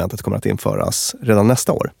här argumentet kommer att införas redan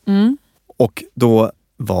nästa år. Och då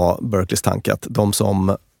var Berkeleys tanke att de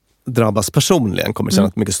som drabbas personligen kommer känna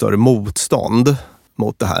ett mycket större motstånd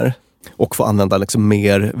mot det här. Och få använda liksom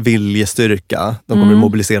mer viljestyrka. De kommer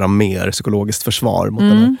mobilisera mer psykologiskt försvar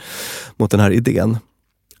mot den här idén.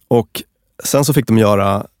 Och sen så fick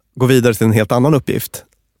de gå vidare till en helt annan uppgift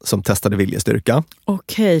som testade viljestyrka.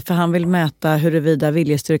 Okej, för han vill mäta huruvida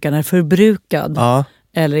viljestyrkan är förbrukad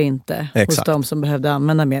eller inte. Exakt. Hos de som behövde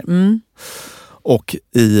använda mer. Och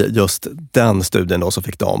i just den studien då så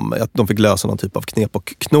fick de fick lösa någon typ av knep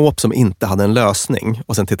och knåp som inte hade en lösning.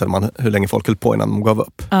 Och sen tittade man hur länge folk höll på innan de gav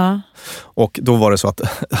upp. Och då var det så att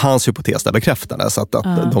hans hypotes där bekräftades att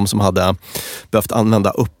de som hade behövt använda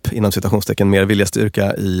upp inom citationstecken mer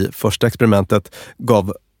viljestyrka i första experimentet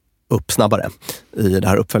gav upp snabbare i det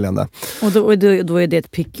här uppföljande. Och då är det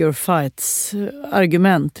ett pick your fights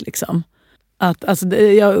argument liksom.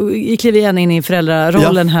 Jag kliver igen in i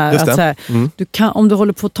föräldrarollen här. Att så här, om du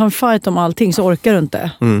håller på att ta en fight om allting så orkar du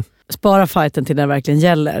inte. Spara fighten till när det verkligen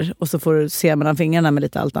gäller. Och så får du se mellan fingrarna med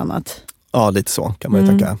lite allt annat. Ja, lite så kan man ju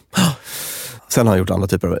tänka. Sen har han gjort andra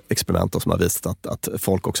typer av experiment som har visat att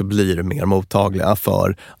folk också blir mer mottagliga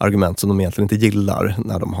för argument som de egentligen inte gillar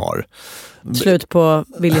när de har slut på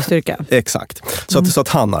viljestyrka. Exakt. Så att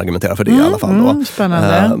han argumenterar för det i alla fall då.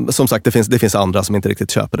 Spännande. Som sagt, det finns andra som inte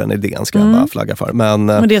riktigt köper den idén, ska jag bara flagga för. Men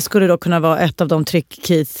det skulle då kunna vara ett av de trick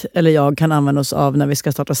Keith eller jag kan använda oss av när vi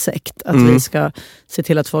ska starta sekt. Att vi ska se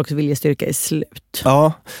till att folks viljestyrka är slut.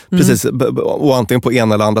 Ja, precis. Och antingen på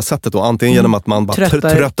ena eller andra sättet då. Antingen genom att man bara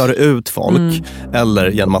tröttar ut folk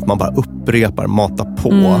eller genom att man bara upprepar, matar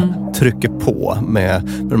på, trycker på med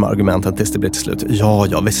de argumenten tills det blir till slut.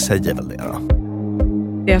 Ja, vi säger väl det då.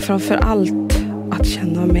 Det är framför allt att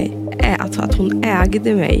känna mig, att hon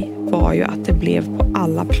ägde mig var ju att det blev på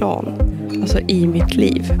alla plan. Alltså i mitt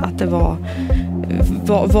liv. Att det var,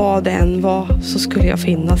 vad det än var så skulle jag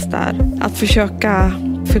finnas där. Att försöka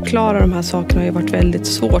förklara de här sakerna har ju varit väldigt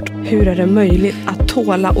svårt. Hur är det möjligt att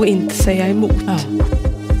tåla och inte säga emot? Ja.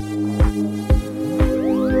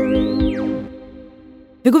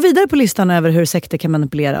 Vi går vidare på listan över hur sekter kan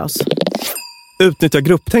manipulera oss. Utnyttja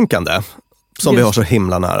grupptänkande som vi har så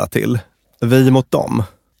himla nära till. Vi mot dem.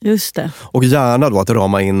 Just det. Och gärna då att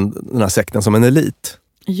rama in den här sekten som en elit.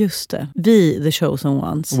 Just det. Vi the chosen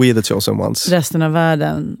ones. We the chosen ones. Resten av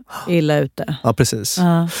världen illa ute. Ja, precis.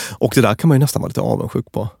 Och det där kan man ju nästan vara lite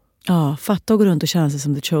avundsjuk på. Ja, fatta och gå runt och känna sig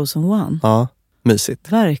som the chosen one. Ja,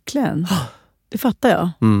 mysigt. Verkligen. Det fattar jag.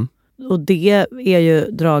 Och det är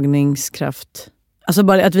ju dragningskraft. Alltså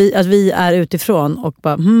bara att vi är utifrån och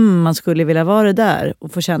bara, man skulle vilja vara det där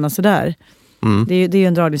och få känna sig där. Det är ju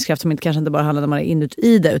en dragningskraft som kanske inte bara handlar om att man är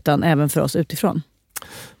inuti det utan även för oss utifrån.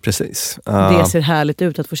 Precis. Det ser härligt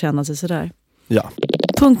ut att få känna sig sådär. Ja.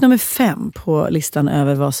 Punkt nummer 5 på listan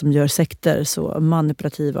över vad som gör sekter så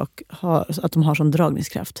manipulativa och att de har sån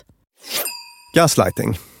dragningskraft.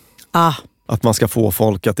 Gaslighting. Att man ska få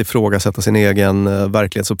folk att ifrågasätta sin egen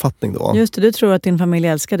verklighetsuppfattning då. Just det, du tror att din familj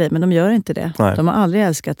älskar dig, men de gör inte det. Nej. De har aldrig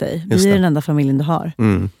älskat dig. Vi är den enda familjen du har.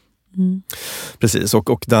 Precis,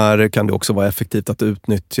 och där kan det också vara effektivt att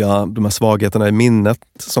utnyttja de här svagheterna i minnet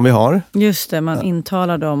som vi har. Just det, man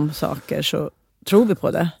intalar de saker så tror vi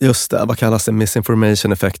på det. Just det, vad kallas det?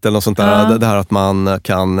 Misinformation effect eller något sånt där. Det här att man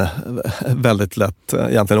kan väldigt lätt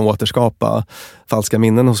egentligen återskapa falska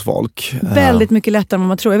minnen hos folk. Väldigt mycket lättare än vad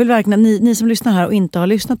man tror. Jag vill verkligen, ni som lyssnar här och inte har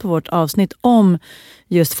lyssnat på vårt avsnitt om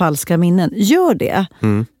just falska minnen, gör det.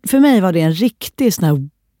 För mig var det en riktig sån här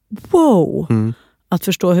wow. Att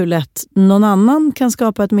förstå hur lätt någon annan kan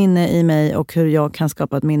skapa ett minne i mig och hur jag kan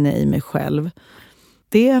skapa ett minne i mig själv.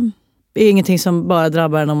 det är ingenting som bara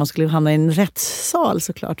drabbar en om man skulle hamna i en rättssal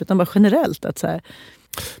såklart, utan bara generellt att så här.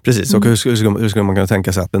 Precis, och hur skulle man kunna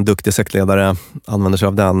tänka sig att en duktig sektledare använder sig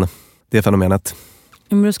av det fenomenet?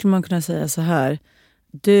 Men då skulle man kunna säga så här.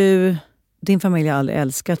 Din familj har aldrig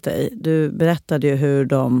älskat dig. Du berättade ju hur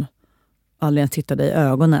de aldrig ens tittade i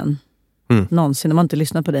ögonen. Någonsin. De har inte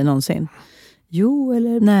lyssnat på dig någonsin. Jo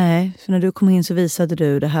eller nej. För när du kom in så visade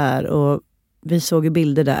du det här. Och vi såg ju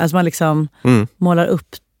bilder där. Alltså man liksom målar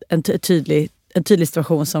upp en tydlig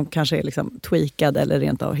situation som kanske är liksom tweakad eller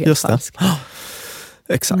rent av helt falsk.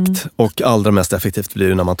 Exakt. Och allra mest effektivt blir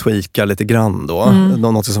det när man tweakar lite grann då.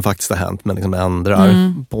 Något som faktiskt har hänt, men liksom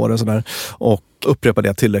ändrar på det sådär. Och upprepar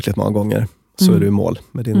det tillräckligt många gånger så är du i mål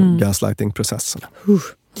med din gaslighting-process.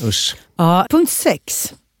 Usch. Ja, punkt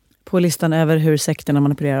 6 på listan över hur sekterna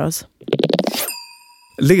manipulerar oss.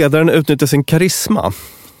 Ledaren utnyttjar sin karisma.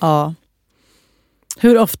 Ja.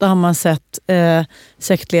 Hur ofta har man sett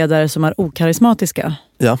sektledare som är okarismatiska?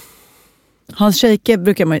 Ja. Hans Scheike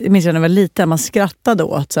brukar man, minns jag när jag var liten, man skrattade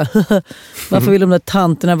åt. Så varför vill de där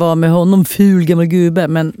tanterna vara med honom, ful gammal gubbe?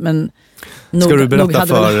 Men ska du berätta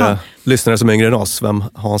för lyssnare som är yngre än oss vem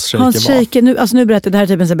Hans Scheike var? Hans Scheike, nu berättar det här är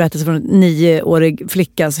typ en berättelse från en 9-årig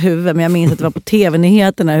flickas huvud. Men jag minns att det var på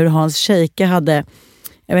tv-nyheterna hur Hans Scheike hade,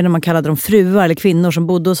 jag vet inte om man kallade dem fruar eller kvinnor som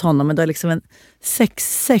bodde hos honom. Men det var liksom en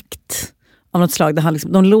sexsekt av något slag. Där han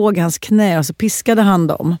liksom, de låg i hans knä och så piskade han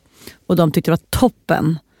dem. Och de tyckte det var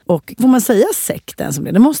toppen. Och får man säga sekten som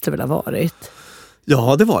det måste väl ha varit?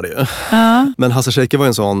 Ja, det var det ju. Men Hasse Scheike var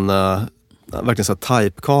en sån verkligen så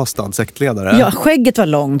typecastad sektledare. Ja, skägget var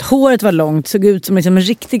långt, håret var långt, såg ut som liksom en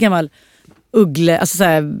riktig gammal uggle. Alltså så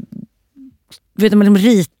här, vet man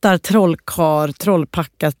ritar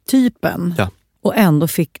trollpacka-typen. Ja. Och ändå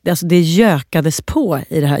fick, alltså det gökades på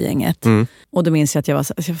i det här gänget. Och då minns jag att jag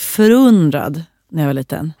var förundrad när jag var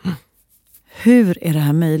liten. Hur är det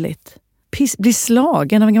här möjligt? Bli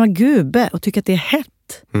slagen av en gammal gubbe och tycka att det är hett.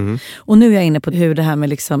 Och nu är jag inne på hur det här med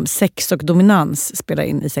liksom sex och dominans spelar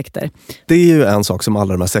in i sekter. Det är ju en sak som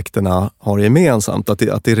alla de här sekterna har gemensamt.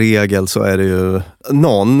 Att i regel så är det ju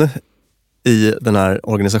någon i den här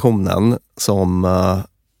organisationen som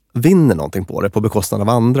vinner någonting på det på bekostnad av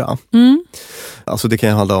andra. Alltså det kan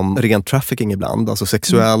ju handla om ren trafficking ibland, alltså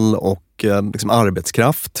sexuell och liksom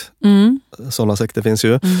arbetskraft. Sådana sekter finns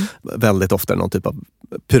ju. Väldigt ofta någon typ av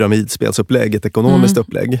pyramidspelsupplägg, ett ekonomiskt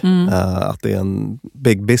upplägg. Att det är en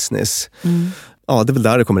big business. Ja, det är väl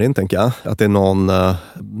där det kommer in, tänker jag. Att det är någon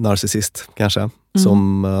narcissist kanske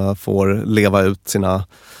som får leva ut sina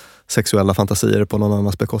sexuella fantasier på någon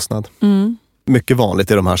annans bekostnad. Mycket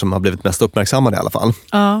vanligt i de här som har blivit mest uppmärksammade i alla fall.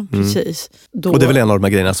 Ja, precis. Och det är väl en av de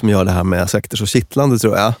här grejerna som gör det här med sekter så kittlande,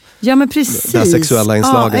 tror jag. Ja, men precis. Det här sexuella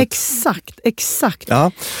inslaget. Ja, exakt.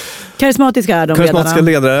 Ja. Karismatiska är de karismatiska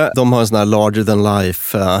ledare, de har en sån här larger than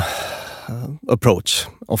life approach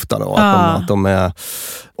ofta då. Att de är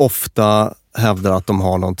ofta hävdar att de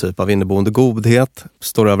har någon typ av inneboende godhet,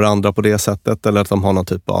 står över andra på det sättet, eller att de har någon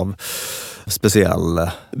typ av speciell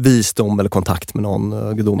visdom eller kontakt med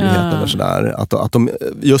någon gudomlighet eller sådär. Att de,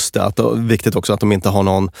 just det, viktigt också att de inte har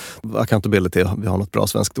någon accountability, vi har något bra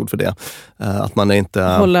svenskt ord för det. Att man är inte...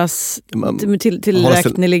 Hållas till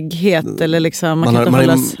räknelighet eller liksom, man kan inte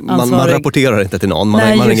hållas ansvarig. Man rapporterar inte till någon,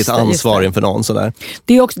 man har inget ansvar inför någon sådär.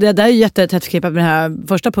 Det är också, det där är jättetätt förknippat med den här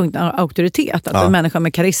första punkten, auktoritet. Att en människa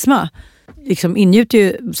med karisma liksom ingjuter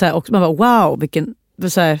ju såhär, och man bara wow, vilken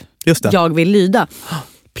såhär, jag vill lyda.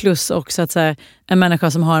 Plus också att såhär, en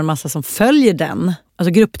människa som har en massa som följer den,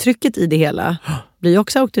 alltså grupptrycket i det hela blir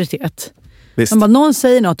också auktoritet. Man bara, någon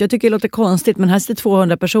säger något, jag tycker det låter konstigt, men här sitter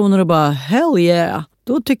 200 personer och bara hell yeah,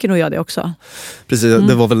 då tycker nog jag det också. Precis,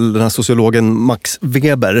 det var väl den här sociologen Max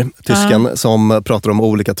Weber, tysken, som pratar om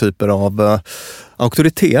olika typer av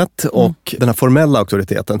auktoritet, och den här formella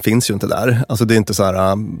auktoriteten finns ju inte där. Alltså det är inte så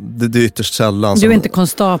här, det är ytterst sällan. Du är inte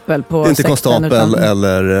konstapel på inte konstapel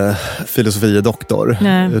eller filosofie-doktor,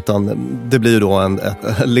 utan det blir ju då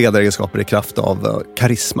ett ledaregenskaper i kraft av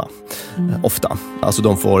karisma ofta. Alltså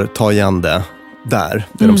de får ta igen det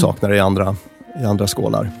de saknar i andra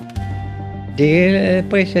skålar. Det är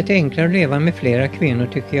på ett sätt enklare att leva med flera kvinnor,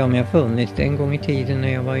 tycker jag, om jag funnits. En gång i tiden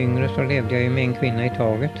när jag var yngre så levde jag ju med en kvinna i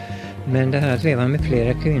taget. Men det här att leva med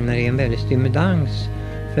flera kvinnor är en väldigt stimulans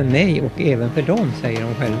för mig och även för dem, säger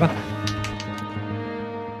de själva.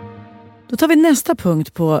 Då tar vi nästa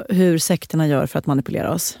punkt på hur sekterna gör för att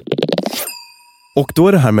manipulera oss. Och då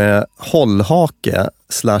är det här med hållhake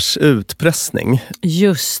 / utpressning.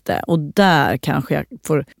 Just det, och där kanske jag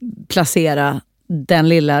får placera den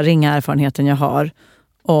lilla ringa erfarenheten jag har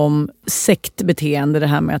om sektbeteende, det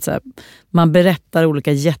här med att så här, man berättar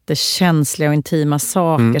olika jättekänsliga och intima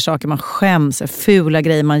saker, saker man skäms, fula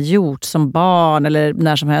grejer man gjort som barn eller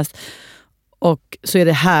när som helst. Och så är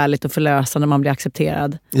det härligt att förlösa när man blir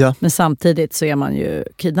accepterad. Ja. Men samtidigt så är man ju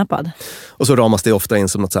kidnappad. Och så ramas det ofta in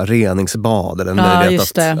som något så här reningsbad eller en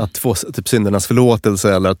möjlighet att få typ syndernas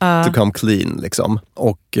förlåtelse eller att to come clean liksom.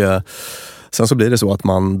 Och sen så blir det så att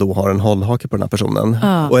man då har en hållhake på den här personen.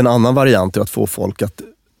 Och en annan variant är att få folk att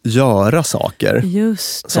göra saker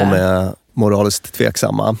som är moraliskt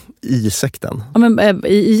tveksamma i sekten. Ja, men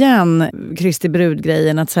igen, Kristi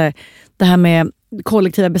brud-grejen, att så här, det här med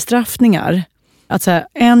kollektiva bestraffningar. Att så här,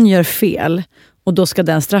 en gör fel och då ska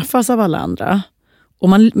den straffas av alla andra. Och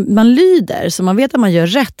man lyder, så man vet att man gör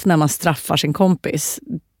rätt när man straffar sin kompis.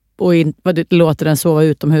 Och låter den sova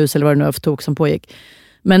utomhus eller vad det nu är för tok som pågick.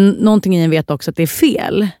 Men någonting i en vet också att det är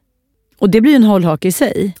fel. Och det blir en hållhake i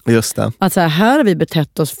sig. Just det. Att så här har vi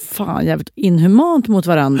betett oss fan jävligt inhumant mot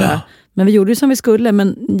varandra. Ja. Men vi gjorde ju som vi skulle.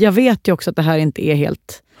 Men jag vet ju också att det här inte är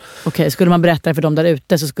helt okej. Skulle man berätta för dem där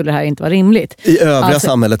ute så skulle det här inte vara rimligt. I övriga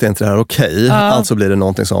samhället är inte det här okej. Alltså blir det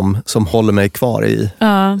någonting som håller mig kvar i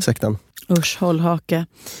sekten. Usch, hållhake.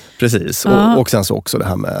 Precis. Och sen så också det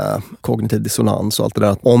här med kognitiv dissonans och allt det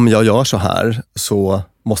där. Om jag gör så här så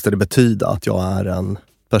måste det betyda att jag är en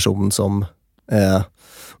person som är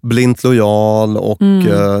blint lojal och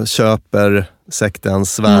köper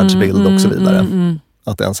sektens världsbild och så vidare.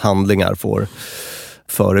 Att ens handlingar får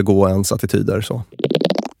föregå ens attityder. Så.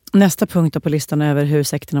 Nästa punkt på listan över hur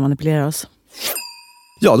sekterna manipulerar oss.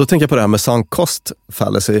 Ja, då tänker jag på det här med sunk cost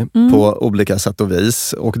fallacy på olika sätt och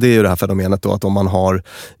vis. Och det är ju det här fenomenet då att om man har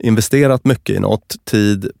investerat mycket i något,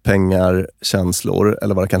 tid, pengar, känslor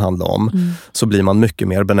eller vad det kan handla om, så blir man mycket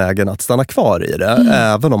mer benägen att stanna kvar i det.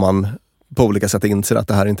 Även om man på olika sätt inser att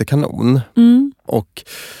det här inte är kanon. Och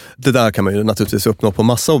det där kan man ju naturligtvis uppnå på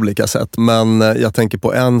massa olika sätt. Men jag tänker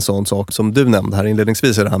på en sån sak som du nämnde här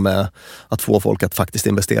inledningsvis, är det här med att få folk att faktiskt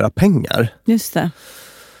investera pengar. Just det.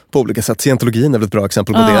 På olika sätt. Scientologin är väl ett bra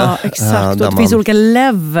exempel på det. Ja, exakt. Och det finns olika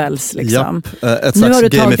levels liksom. Ett slags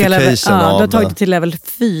gamification av... Du har tagit det till level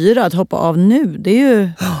 4 att hoppa av nu. Det är ju...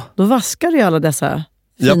 Då vaskar ju alla dessa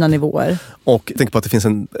fina nivåer. Och jag tänker på att det finns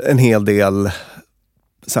en hel del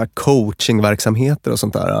så här coachingverksamheter och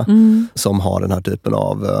sånt där som har den här typen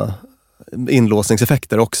av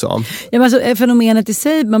inlåsningseffekter också. Ja, men alltså, fenomenet i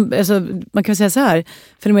sig, man kan säga så här,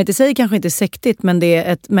 fenomenet i sig kanske inte är sektigt, men det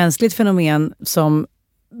är ett mänskligt fenomen som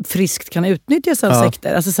friskt kan utnyttjas av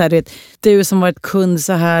sekter. Alltså så här, du som varit kund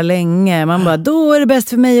så här länge, man bara, då är det bäst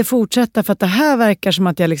för mig att fortsätta för att det här verkar som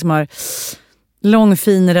att jag liksom har lång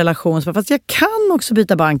fin relation, fast jag kan också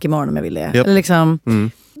byta bank imorgon om jag vill det. Yep. Eller liksom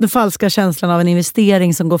den falska känslan av en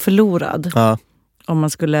investering som går förlorad om man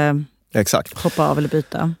skulle hoppa av eller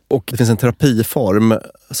byta. Och det finns en terapiform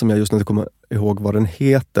som jag just inte kommer ihåg vad den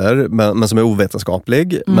heter, men som är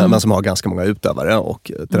ovetenskaplig, men som har ganska många utövare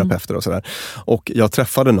och terapeuter och sådär. Och jag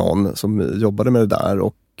träffade någon som jobbade med det där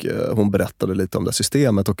och hon berättade lite om det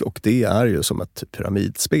systemet och det är ju som ett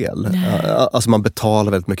pyramidspel. Alltså man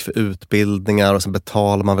betalar väldigt mycket för utbildningar och sen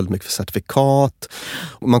betalar man väldigt mycket för certifikat.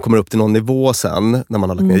 Och man kommer upp till någon nivå sen när man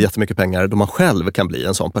har lagt ner jättemycket pengar då man själv kan bli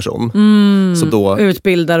en sån person. Så då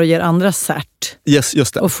utbildar och ger andra cert. Yes,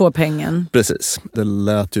 just det. Och får pengen. Precis. Det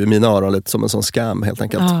lät ju i mina öron lite som en sån scam helt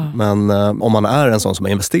enkelt. Men om man är en sån som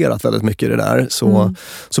har investerat väldigt mycket i det där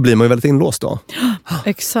så blir man ju väldigt inlåst då.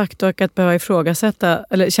 Exakt, och att behöva ifrågasätta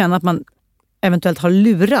eller känna att man eventuellt har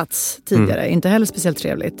lurats tidigare. Inte heller speciellt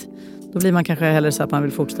trevligt. Då blir man kanske hellre så att man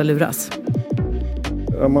vill fortsätta luras.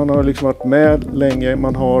 Man har liksom varit med länge,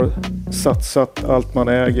 man har satsat allt man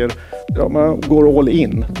äger. Ja, man går all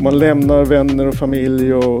in. Man lämnar vänner och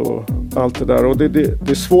familj och allt det där. Och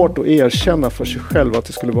det är svårt att erkänna för sig själv att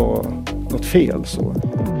det skulle vara något fel. Så.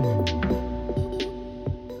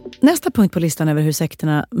 Nästa punkt på listan över hur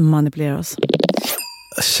sekterna manipulerar oss.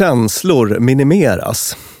 Känslor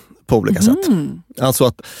minimeras på olika sätt. Alltså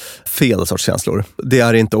att fel sorts känslor. Det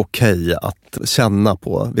är inte okej att känna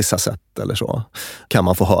på vissa sätt eller så. Kan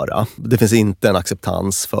man få höra. Det finns inte en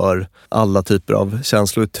acceptans för alla typer av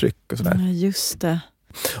känslouttryck och sådär. Ja, just det.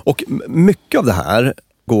 Och mycket av det här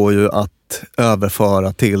går ju att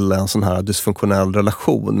överföra till en sån här dysfunktionell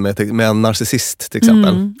relation med en narcissist till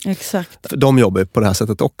exempel. Exakt. De jobbar ju på det här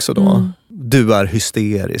sättet också då. Du är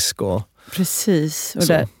hysterisk och... Precis, och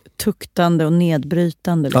det tuktande och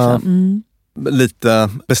nedbrytande. Liksom. Lite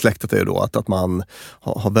besläktat är ju då att man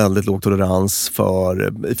har väldigt låg tolerans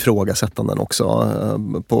för ifrågasättanden också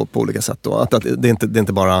på olika sätt. Då. Att det är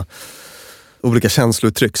inte bara olika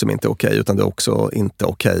känslouttryck som inte är okej, utan det är också inte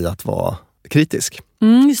okej att vara kritisk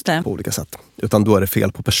just det. På olika sätt. Utan då är det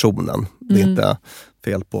fel på personen. Det är inte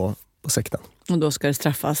fel på sekten. Och då ska det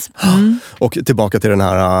straffas. Och tillbaka till den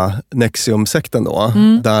här NXIVM-sekten då.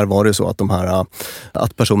 Där var det så att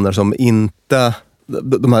att personer som inte,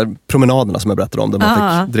 de här promenaderna som jag berättade om, där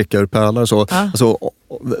man fick dricka ur pölar och så, alltså,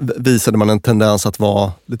 visade man en tendens att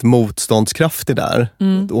vara lite motståndskraftig där.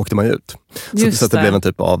 Då åkte man ju ut. Så att det blev en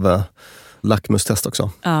typ av lackmustest också.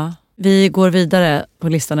 Ja. Vi går vidare på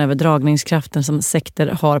listan över dragningskraften som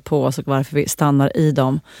sekter har på oss och varför vi stannar i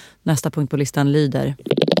dem. Nästa punkt på listan lyder: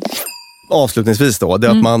 avslutningsvis då, det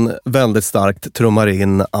är att man väldigt starkt trummar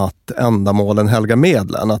in att ändamålen helgar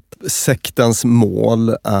medlen. Att sektens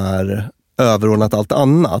mål är överordnat allt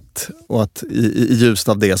annat. Och att i ljuset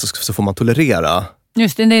av det så får man tolerera.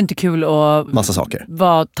 Just det är inte kul att massa saker.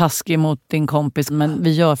 Vara taskig mot din kompis, men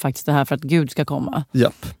vi gör faktiskt det här för att Gud ska komma.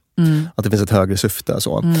 Japp. Att det finns ett högre syfte.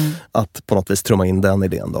 Så. Att på något vis trumma in den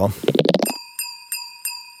idén då.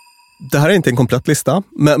 Det här är inte en komplett lista,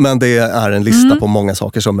 men det är en lista på många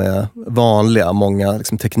saker som är vanliga. Många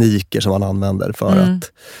liksom, tekniker som man använder för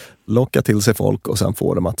att locka till sig folk och sen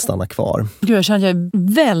få dem att stanna kvar. Jag känner att jag är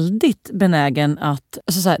väldigt benägen att...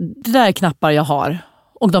 Alltså, så här, det där är knappar jag har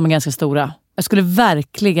och de är ganska stora. Jag skulle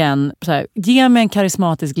verkligen så här, ge mig en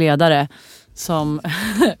karismatisk ledare som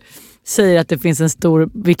säger att det finns en stor,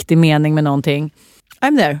 viktig mening med någonting.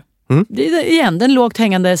 I'm there. Det är, igen, den lågt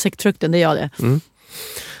hängande sektfrukten, det är jag det.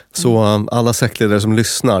 Så alla sektledare som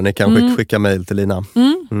lyssnar, ni kan skicka mejl till Lina.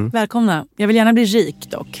 Välkomna. Jag vill gärna bli rik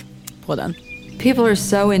dock på den. People are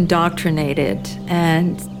so indoctrinated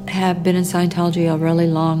and have been in Scientology a really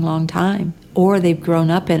long time. Or they've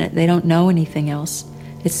grown up in it. They don't know anything else.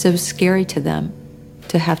 It's so scary to them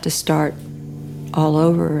to have to start all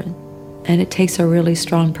over. And it takes a really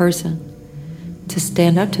strong person to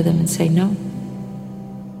stand up to them and say no.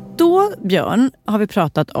 Då, Björn, har vi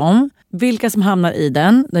pratat om vilka som hamnar i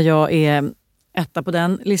den, där jag är etta på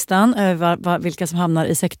den listan, vilka som hamnar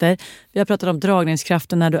i sekter. Vi har pratat om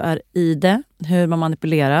dragningskraften när du är i det, hur man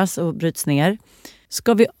manipuleras och bryts ner.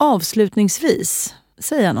 Ska vi avslutningsvis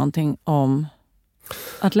säga någonting om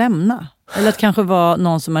att lämna? Eller att kanske vara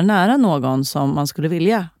någon som är nära någon som man skulle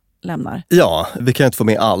vilja lämnar? Ja, vi kan inte få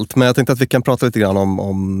med allt, men jag tänkte att vi kan prata lite grann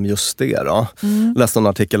om just det då. Läste en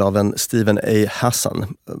artikel av en Stephen A.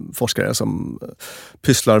 Hassan, forskare som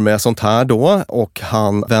pysslar med sånt här då, och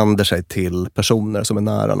han vänder sig till personer som är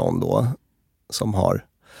nära någon då som har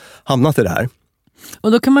hamnat i det här.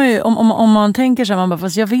 Och då kan man ju, om man tänker så här, man bara,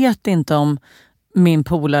 fast jag vet inte om min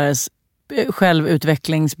polares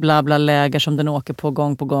självutvecklings-blabla-läger som den åker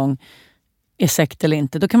på gång är sekt eller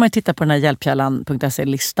inte. Då kan man ju titta på den här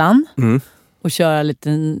hjälpkällan.se-listan och köra en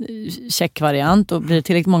liten checkvariant. Och blir det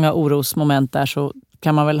tillräckligt många orosmoment där så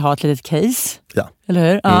kan man väl ha ett litet case. Ja.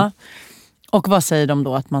 Eller hur? Ja. Och vad säger de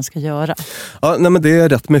då att man ska göra? Ja, nej, men det är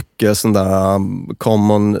rätt mycket sån där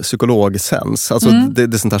common psykolog-sens. Alltså det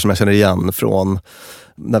är sånt här som jag känner igen från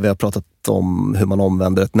när vi har pratat om hur man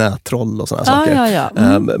omvänder ett nättroll och såna saker.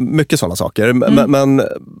 Ja. Mycket sådana saker. Men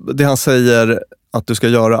det han säger att du ska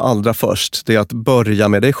göra allra först, det är att börja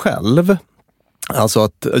med dig själv. Alltså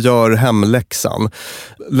att gör hemläxan.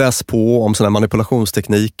 Läs på om såna här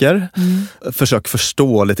manipulationstekniker. Försök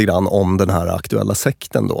förstå lite grann om den här aktuella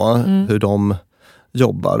sekten då. Hur de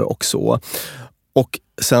jobbar och så. Och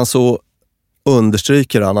sen så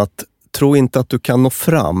understryker han att tro inte att du kan nå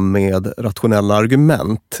fram med rationella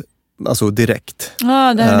argument. Alltså direkt.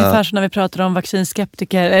 Ja, det är ungefär som när vi pratar om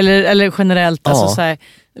vaccinskeptiker. Eller generellt. Alltså, så här,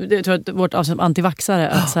 jag tror att vårt avsnitt om antivaxare.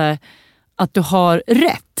 Att, så här, att du har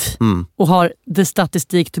rätt. Och har the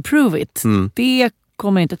statistik to prove it. Det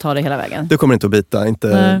kommer inte ta det hela vägen. Det kommer inte att bita.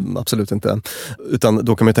 Absolut inte. Utan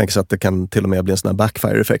då kan man ju tänka sig att det kan till och med bli en sån här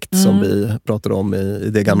backfire-effekt. Som vi pratade om i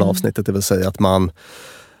det gamla avsnittet. Det vill säga att man,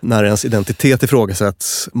 när ens identitet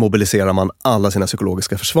ifrågasätts, mobiliserar man alla sina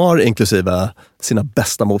psykologiska försvar, inklusive sina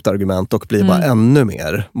bästa motargument, och blir bara ännu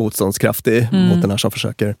mer motståndskraftig mot den här som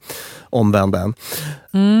försöker omvända en.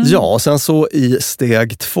 Ja, och sen så i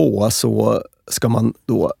steg 2 så ska man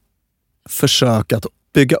då försöka att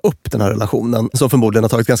bygga upp den här relationen som förmodligen har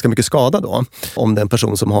tagit ganska mycket skada då. Om det är en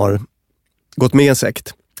person som har gått med i en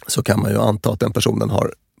sekt, så kan man ju anta att den personen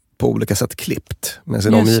har på olika sätt klippt med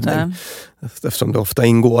sin omgivning. Eftersom det ofta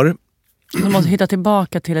ingår. Man måste hitta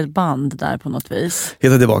tillbaka till ett band där på något vis.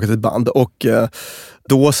 Hitta tillbaka till ett band. Och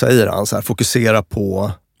då säger han så här, fokusera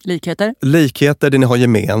på likheter, det ni har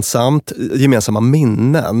gemensamt, gemensamma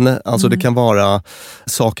minnen. Alltså det kan vara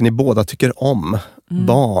saker ni båda tycker om.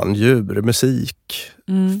 Barn, djur, musik,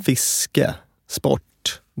 fiske,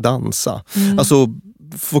 sport, dansa. Alltså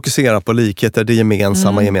fokusera på likheter, det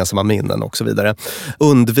gemensamma minnen och så vidare.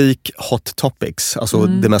 Undvik hot topics, alltså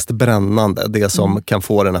det mest brännande, det som kan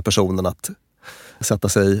få den här personen att sätta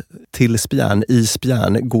sig till spjärn, i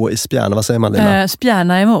spjärn, gå i spjärn. Vad säger man, Lina?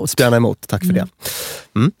 Spjärna emot. Spjärna emot, tack för det.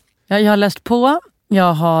 Mm. Jag har läst på,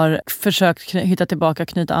 jag har försökt hitta tillbaka,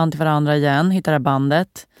 knyta an till varandra igen, hitta det här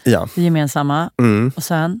bandet, det gemensamma. Och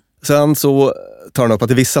Sen så tar han upp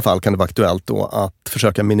att i vissa fall kan det vara aktuellt då att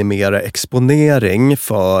försöka minimera exponering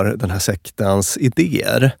för den här sektens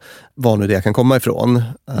idéer. Var nu det kan komma ifrån.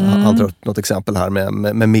 Han tar upp något exempel här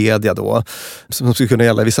med media då. Som skulle kunna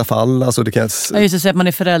gälla i vissa fall. Alltså det kan... Jag just att säga att man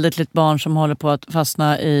är förälder till ett barn som håller på att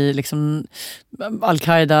fastna i liksom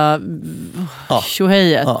Al-Qaida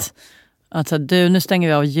tjohejet. Alltså nu stänger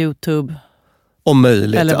vi av YouTube. Om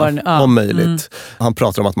möjligt, eller om möjligt. Han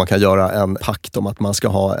pratar om att man kan göra en pakt om att man ska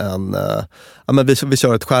ha en... men vi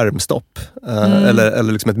kör ett skärmstopp. Eller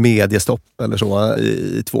liksom ett mediestopp eller så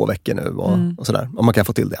i 2 veckor nu. Och sådär. Om man kan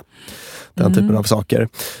få till det. Den typen av saker.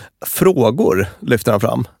 Frågor lyfter han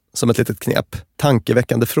fram som ett litet knep.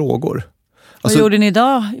 Tankeväckande frågor. Vad gjorde ni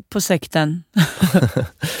idag på sekten?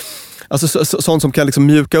 Alltså sånt som kan liksom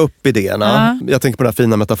mjuka upp idéerna. Jag tänker på den här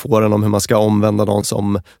fina metaforen om hur man ska omvända någon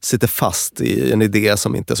som sitter fast i en idé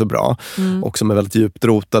som inte är så bra. Och som är väldigt djupt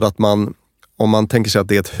rotad. Att om man tänker sig att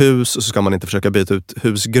det är ett hus så ska man inte försöka byta ut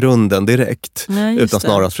husgrunden direkt. Utan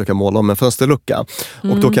snarare att försöka måla om en fönsterlucka.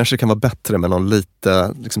 Och då kanske det kan vara bättre med någon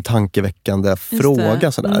lite liksom, tankeväckande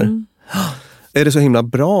fråga. Sådär. Är det så himla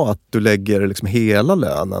bra att du lägger liksom hela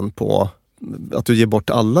lönen på... Att du ger bort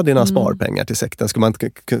alla dina sparpengar till sekten? Ska man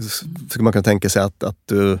kunna tänka sig att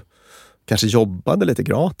du kanske jobbade lite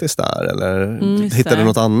gratis där? Eller hittade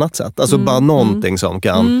något annat sätt? Alltså bara någonting som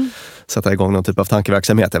kan sätta igång någon typ av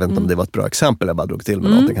tankeverksamhet. Jag vet inte om det var ett bra exempel. Jag bara drog till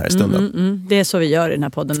med någonting här i stunden. Det är så vi gör i den här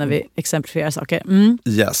podden när vi exemplifierar saker.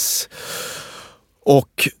 Yes.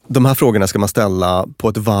 Och de här frågorna ska man ställa på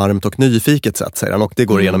ett varmt och nyfiket sätt, säger han. Och det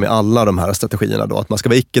går igenom i alla de här strategierna då. Att man ska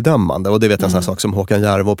vara icke-dömande. Och det vet jag en sån här sak som Håkan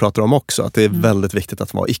Järvo pratar om också. Att det är väldigt viktigt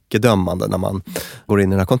att vara icke-dömande när man går in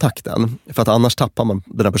i den här kontakten. För att annars tappar man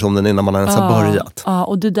den här personen innan man ens har börjat. Ja,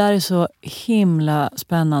 och det där är så himla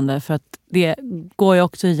spännande. För att det går ju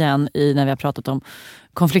också igen i när vi har pratat om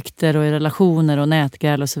konflikter och i relationer och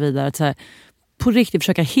nätgräl och så vidare. Att så här, på riktigt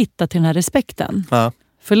försöka hitta till den här respekten. Ja.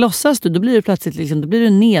 För låtsas du, då blir du plötsligt liksom, då blir du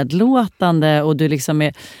nedlåtande och du liksom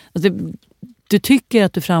är... Alltså du tycker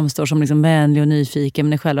att du framstår som liksom vänlig och nyfiken,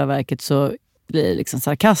 men i själva verket så blir det liksom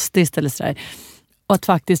sarkastiskt eller sådär. Och att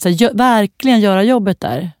faktiskt verkligen göra jobbet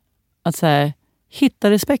där. Att så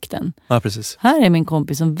hitta respekten. Ja, precis. Här är min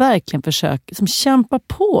kompis som verkligen försöker, som kämpar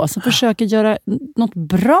på, som försöker göra något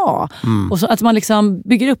bra. Och så att man liksom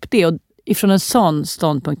bygger upp det och ifrån en sån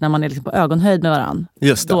ståndpunkt när man är liksom på ögonhöjd med varandra.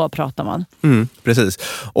 Då pratar man. Precis.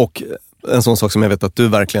 Och en sån sak som jag vet att du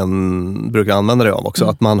verkligen brukar använda dig av också.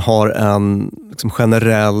 Att man har en liksom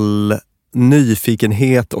generell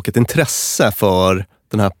nyfikenhet och ett intresse för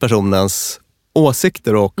den här personens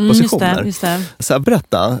åsikter och positioner. Just det. Så här,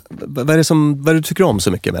 berätta, vad är det du tycker om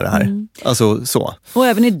så mycket med det här? Alltså så. Och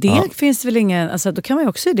även i det finns det väl ingen... Alltså, då kan man ju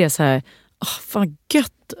också i det så här... fan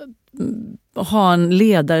gött ha en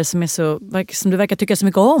ledare som du verkar tycka så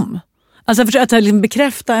mycket om. Alltså att liksom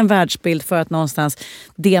bekräfta en världsbild för att någonstans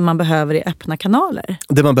det man behöver är öppna kanaler.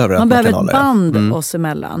 Man behöver ett band oss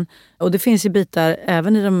emellan. Och det finns ju bitar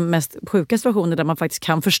även i de mest sjuka situationer där man faktiskt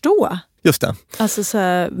kan förstå. Just det. Alltså så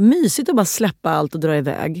här, mysigt att bara släppa allt och dra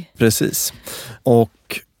iväg. Precis.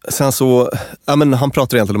 Och sen så, han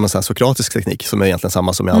pratar egentligen om en sån här sokratisk teknik som är egentligen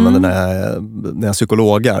samma som jag använder när jag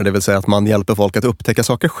psykologar. Det vill säga att man hjälper folk att upptäcka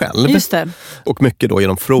saker själv. Just det. Och mycket då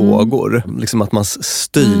genom frågor. Liksom att man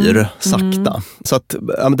styr sakta. Så att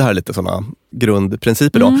det här är lite sådana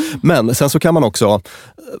grundprinciper då. Men sen så kan man också,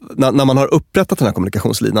 när man har upprättat den här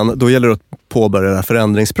kommunikationslinan, då gäller det att påbörja det här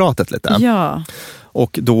förändringspratet lite. Ja.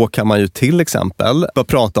 Och då kan man ju till exempel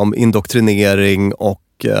prata om indoktrinering och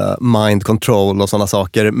mind control och sådana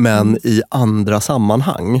saker, men i andra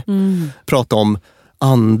sammanhang. Prata om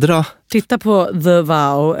andra... Titta på The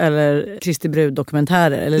Vow eller Kristi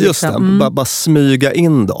brud-dokumentärer. Eller just liksom. Det, bara smyga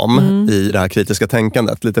in dem i det här kritiska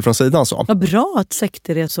tänkandet, lite från sidan så. Vad bra att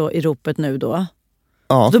sekter är så i ropet nu då.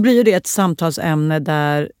 Ja. Då blir ju det ett samtalsämne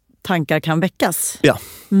där tankar kan väckas. Ja.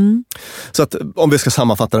 Så att om vi ska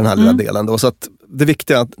sammanfatta den här lilla delen då, så att det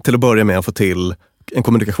viktiga till att börja med att få till en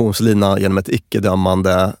kommunikationslina genom ett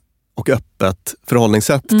icke-dömande och öppet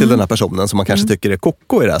förhållningssätt till den här personen som man kanske tycker är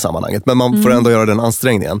koko i det här sammanhanget. Men man får ändå göra den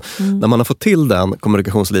ansträngningen. När man har fått till den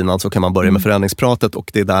kommunikationslinan så kan man börja med förändringspratet och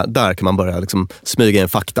det är där kan man börja liksom smyga in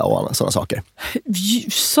fakta och sådana saker.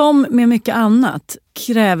 Som med mycket annat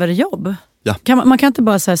kräver jobb. Ja. Man kan inte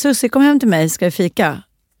bara säga, Susie kom hem till mig, ska vi fika?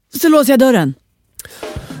 Så låser jag dörren.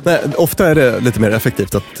 Nej, ofta är det lite mer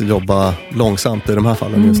effektivt att jobba långsamt i de här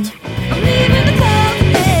fallen just.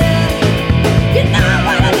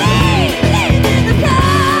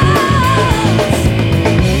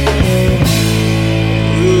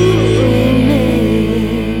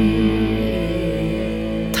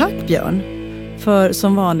 Björn, för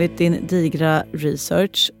som vanligt din digra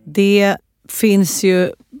research. Det finns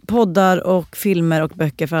ju poddar och filmer och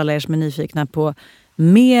böcker för alla er som är nyfikna på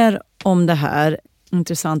mer om det här.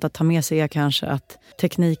 Intressant att ta med sig är kanske att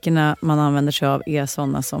teknikerna man använder sig av är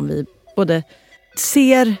sådana som vi både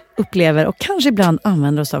ser, upplever och kanske ibland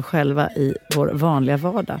använder oss av själva i vår vanliga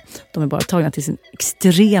vardag. De är bara tagna till sin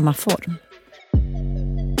extrema form.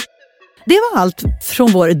 Det var allt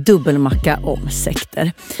från vår dubbelmacka om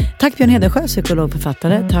sekter. Tack Björn Hedensjö, psykolog och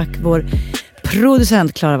författare. Tack vår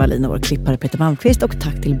producent Clara Wallin och vår klippare Peter Malmqvist. Och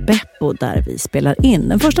tack till Beppo där vi spelar in.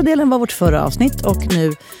 Den första delen var vårt förra avsnitt och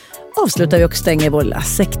nu avslutar vi och stänger vår lilla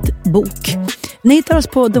sektbok. Ni hittar oss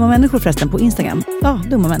på Dumma Människor förresten på Instagram. Ja,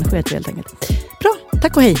 Dumma Människor heter vi helt enkelt. Bra,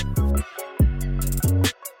 tack och hej!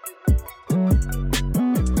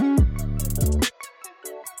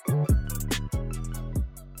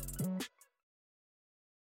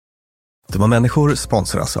 Dumma Människor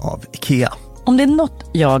sponsras av IKEA. Om det är något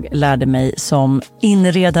jag lärde mig som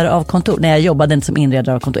inredare av kontor, när jag jobbade inte som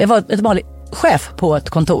inredare av kontor, jag var ett vanligt chef på ett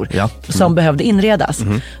kontor som behövde inredas,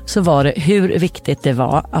 så var det hur viktigt det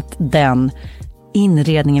var att den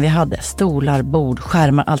inredningen vi hade, stolar, bord,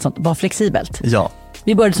 skärmar, allt sånt, var flexibelt. Ja.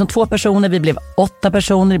 Vi började som 2 personer, vi blev 8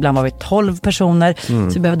 personer, ibland var vi 12 personer.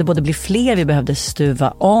 Så vi behövde både bli fler, vi behövde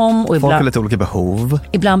stuva om. Och folk har lite olika behov.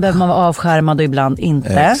 Ibland behöver man vara avskärmad och ibland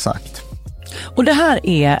inte. Exakt. Och det här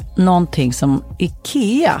är någonting som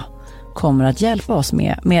IKEA kommer att hjälpa oss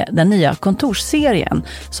med den nya kontorsserien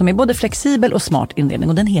som är både flexibel och smart inredning,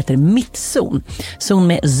 och den heter Mittzon. Zon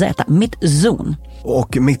med Z, Mittzon.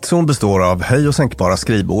 Och Mittzon består av höj- och sänkbara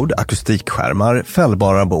skrivbord, akustikskärmar,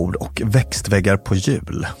 fällbara bord och växtväggar på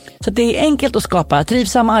hjul. Så det är enkelt att skapa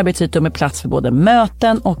trivsamma arbetsytor med plats för både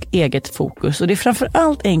möten och eget fokus. Och det är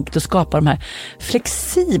framförallt enkelt att skapa de här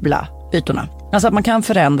flexibla ytorna. Alltså att man kan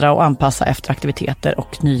förändra och anpassa efter aktiviteter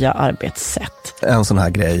och nya arbetssätt. En sån här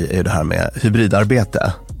grej är det här med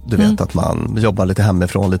hybridarbete. Du vet att man jobbar lite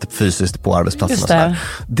hemifrån, lite fysiskt på arbetsplatsen.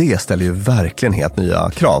 Det ställer ju verkligen helt nya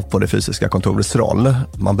krav på det fysiska kontorets roll.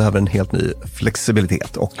 Man behöver en helt ny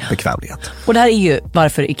flexibilitet och bekvämlighet. Och det här är ju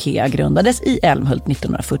varför IKEA grundades i Älmhult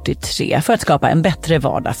 1943, för att skapa en bättre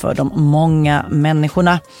vardag för de många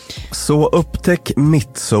människorna. Så upptäck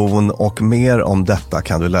Mittzon, och mer om detta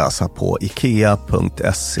kan du läsa på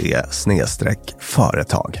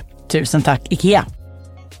ikea.se/företag. Tusen tack IKEA!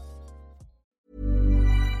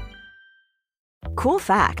 Cool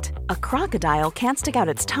fact, a crocodile can't stick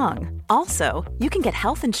out its tongue. Also, you can get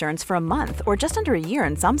health insurance for a month or just under a year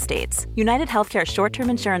in some states. United Healthcare short-term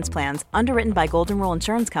insurance plans, underwritten by Golden Rule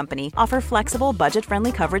Insurance Company, offer flexible,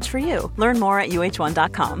 budget-friendly coverage for you. Learn more at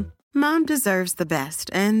uh1.com. Mom deserves the best,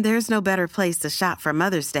 and there's no better place to shop for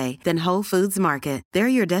Mother's Day than Whole Foods Market. They're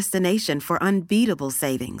your destination for unbeatable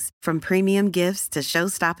savings, from premium gifts to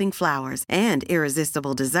show-stopping flowers and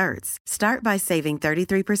irresistible desserts. Start by saving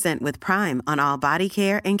 33% with Prime on all body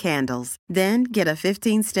care and candles. Then get a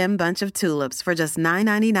 15-stem bunch of tulips for just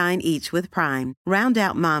 $9.99 each with Prime. Round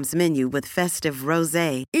out Mom's menu with festive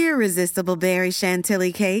rosé, irresistible berry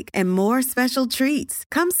chantilly cake, and more special treats.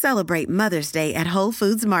 Come celebrate Mother's Day at Whole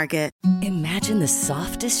Foods Market. Imagine the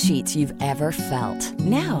softest sheets you've ever felt.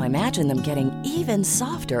 Now imagine them getting even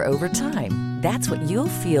softer over time. That's what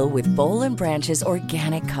you'll feel with Boll & Branch's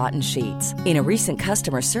organic cotton sheets. In a recent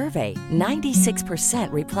customer survey,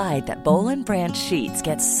 96% replied that Boll & Branch sheets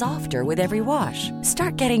get softer with every wash.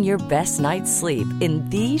 Start getting your best night's sleep in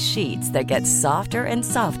these sheets that get softer and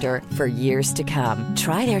softer for years to come.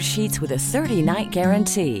 Try their sheets with a 30-night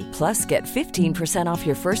guarantee. Plus, get 15% off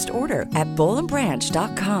your first order at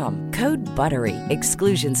bollandbranch.com. Code BUTTERY.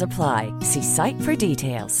 Exclusions apply. See site for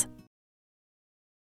details.